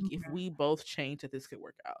 But I think if we both change, that this could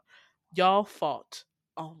work out. Y'all fought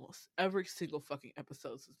almost every single fucking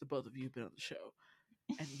episode since the both of you have been on the show.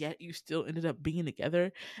 And yet you still ended up being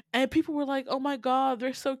together. And people were like, "Oh my god,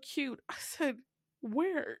 they're so cute." I said,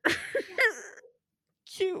 "Where?"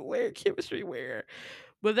 Cute where? Chemistry where?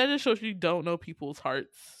 But that just shows you don't know people's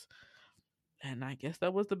hearts. And I guess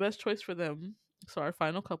that was the best choice for them. So our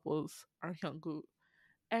final couples are Hyungu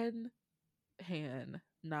and Han,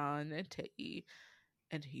 Nan and Tae,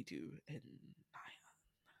 and Hee-do and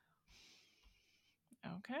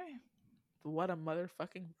Nayeon. Okay. What a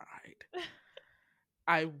motherfucking ride.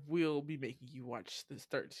 I will be making you watch this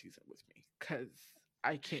third season with me because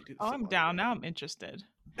I can't do this. I'm down. Now I'm interested.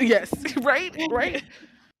 Yes, right?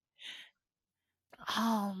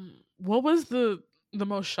 What was the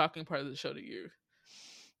most shocking part of the show to you?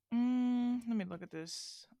 Let me look at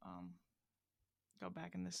this. Go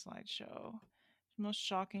back in the slideshow. The most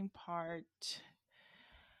shocking part.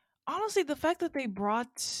 Honestly, the fact that they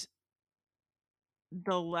brought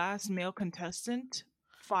the last male contestant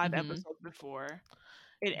 5 episodes before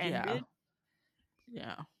it ended.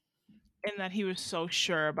 Yeah. And that he was so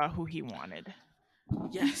sure about who he wanted.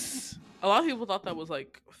 Yes. A lot of people thought that was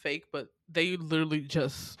like fake, but they literally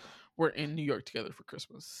just were in New York together for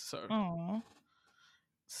Christmas. So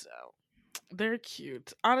they're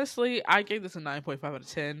cute. Honestly, I gave this a 9.5 out of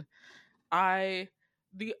 10.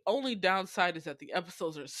 The only downside is that the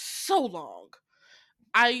episodes are so long.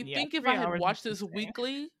 I think if I had watched this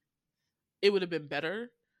weekly, it would have been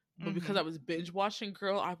better. But because I was binge watching,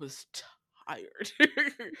 girl, I was tired.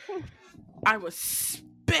 I was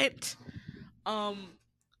spent.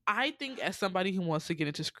 I think as somebody who wants to get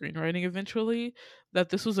into screenwriting eventually, that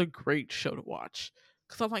this was a great show to watch.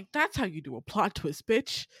 Because I'm like, that's how you do a plot twist,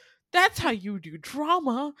 bitch. That's how you do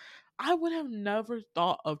drama. I would have never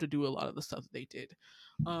thought of to do a lot of the stuff that they did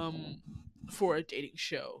for a dating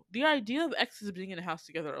show. The idea of exes being in a house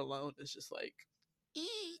together alone is just like,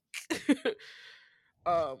 eek.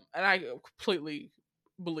 And I completely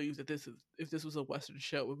believe that if this was a Western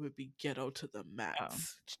show, it would be ghetto to the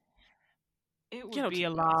max. It would be a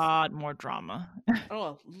lot more drama.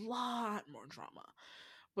 A lot more drama.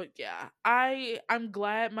 But yeah, I'm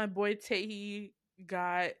glad my boy Tae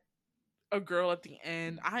got a girl at the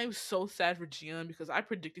end. I'm so sad for Jiyeon because I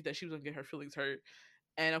predicted that she was gonna get her feelings hurt,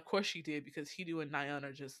 and of course she did because Hee-do and Nayeon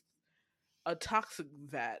are just a toxic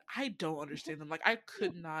vat. I don't understand them. Like I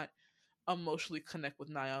could not emotionally connect with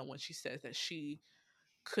Nayeon when she says that she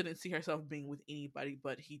couldn't see herself being with anybody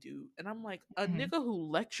but Hee-do. And I'm like, a nigga who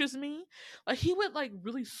lectures me, like he would like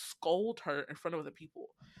really scold her in front of other people.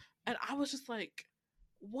 And I was just like,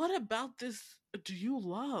 what about this do you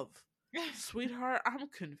love? Sweetheart, I'm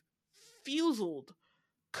confused.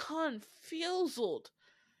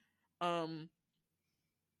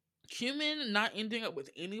 Q-Min not ending up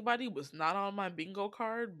with anybody was not on my bingo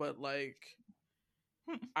card, but like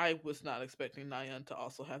I was not expecting Nayeon to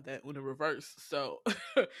also have that in reverse. So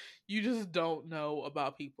you just don't know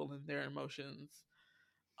about people and their emotions.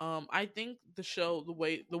 I think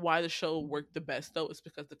why the show worked the best though is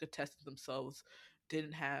because the contestants themselves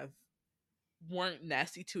weren't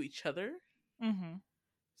nasty to each other.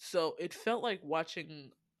 So it felt like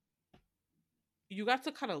watching. You got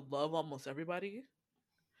to kind of love almost everybody,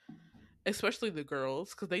 especially the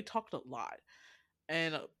girls, because they talked a lot.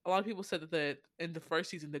 And a lot of people said that in the first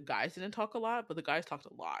season the guys didn't talk a lot, but the guys talked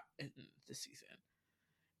a lot in this season.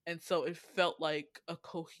 And so it felt like a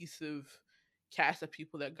cohesive cast of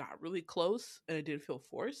people that got really close, and it didn't feel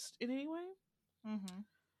forced in any way. Mm-hmm.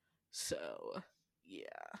 So yeah,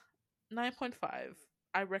 9.5.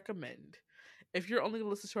 I recommend. If you're only gonna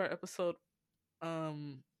listen to our episode,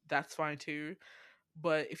 that's fine too.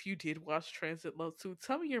 But if you did watch Transit Love 2,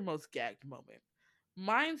 tell me your most gagged moment.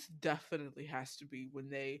 Mine's definitely has to be when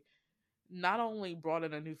they not only brought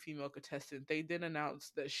in a new female contestant, they then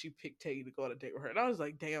announced that she picked Tay to go on a date with her. And I was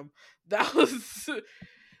like, damn, that was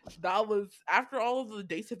after all of the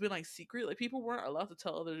dates have been like secret, like people weren't allowed to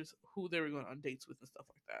tell others who they were going on dates with and stuff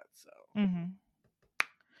like that. So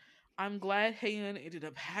I'm glad Haeun ended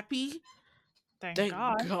up happy. Thank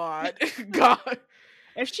God. God.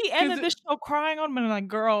 If she ended this show crying, I'd been like,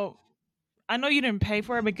 girl, I know you didn't pay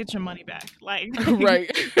for it, but get your money back. Like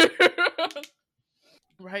right.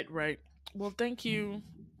 Right. Well, thank you,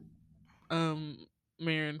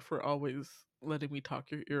 Marin, for always letting me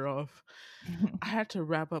talk your ear off. I had to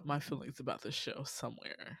wrap up my feelings about the show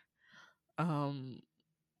somewhere.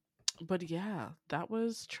 But yeah, that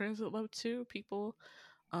was Transit Love 2, people.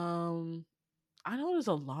 I know there's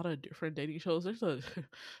a lot of different dating shows.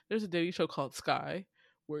 There's a dating show called Sky,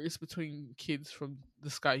 where it's between kids from the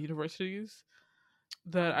Sky universities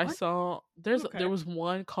that I saw. There was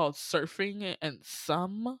one called Surfing and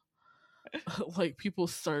Some, like people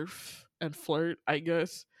surf and flirt, I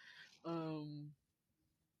guess.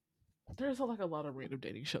 There's like a lot of random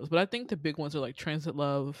dating shows, but I think the big ones are like Transit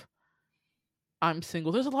Love, I'm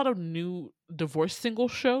Single. There's a lot of new divorce single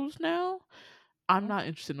shows now. I'm not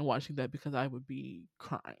interested in watching that because I would be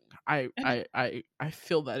crying. I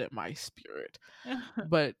feel that in my spirit.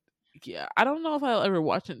 But yeah, I don't know if I'll ever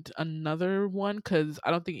watch another one because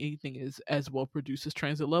I don't think anything is as well produced as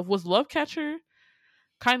Transit Love. Was Love Catcher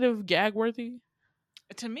kind of gag worthy?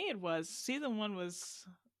 To me, it was. Season 1 was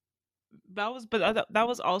that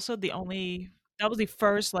was also the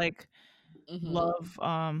first like love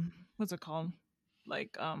what's it called,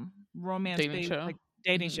 like romance dating based show, like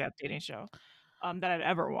dating show that I'd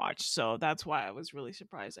ever watched. So that's why I was really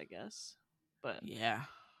surprised, I guess. But yeah.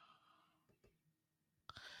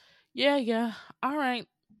 All right.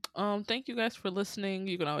 Thank you guys for listening.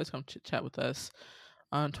 You can always come chit chat with us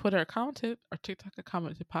on Twitter at Commented or TikTok at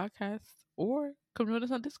Commented Podcast, or come join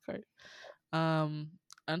us on Discord.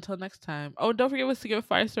 Until next time. Oh, don't forget to give a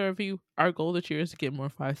 5-star review. Our goal this year is to get more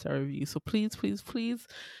 5-star reviews. So please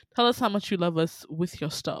tell us how much you love us with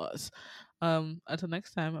your stars. Until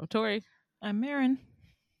next time, I'm Tori. I'm Marin.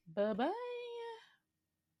 Bye-bye.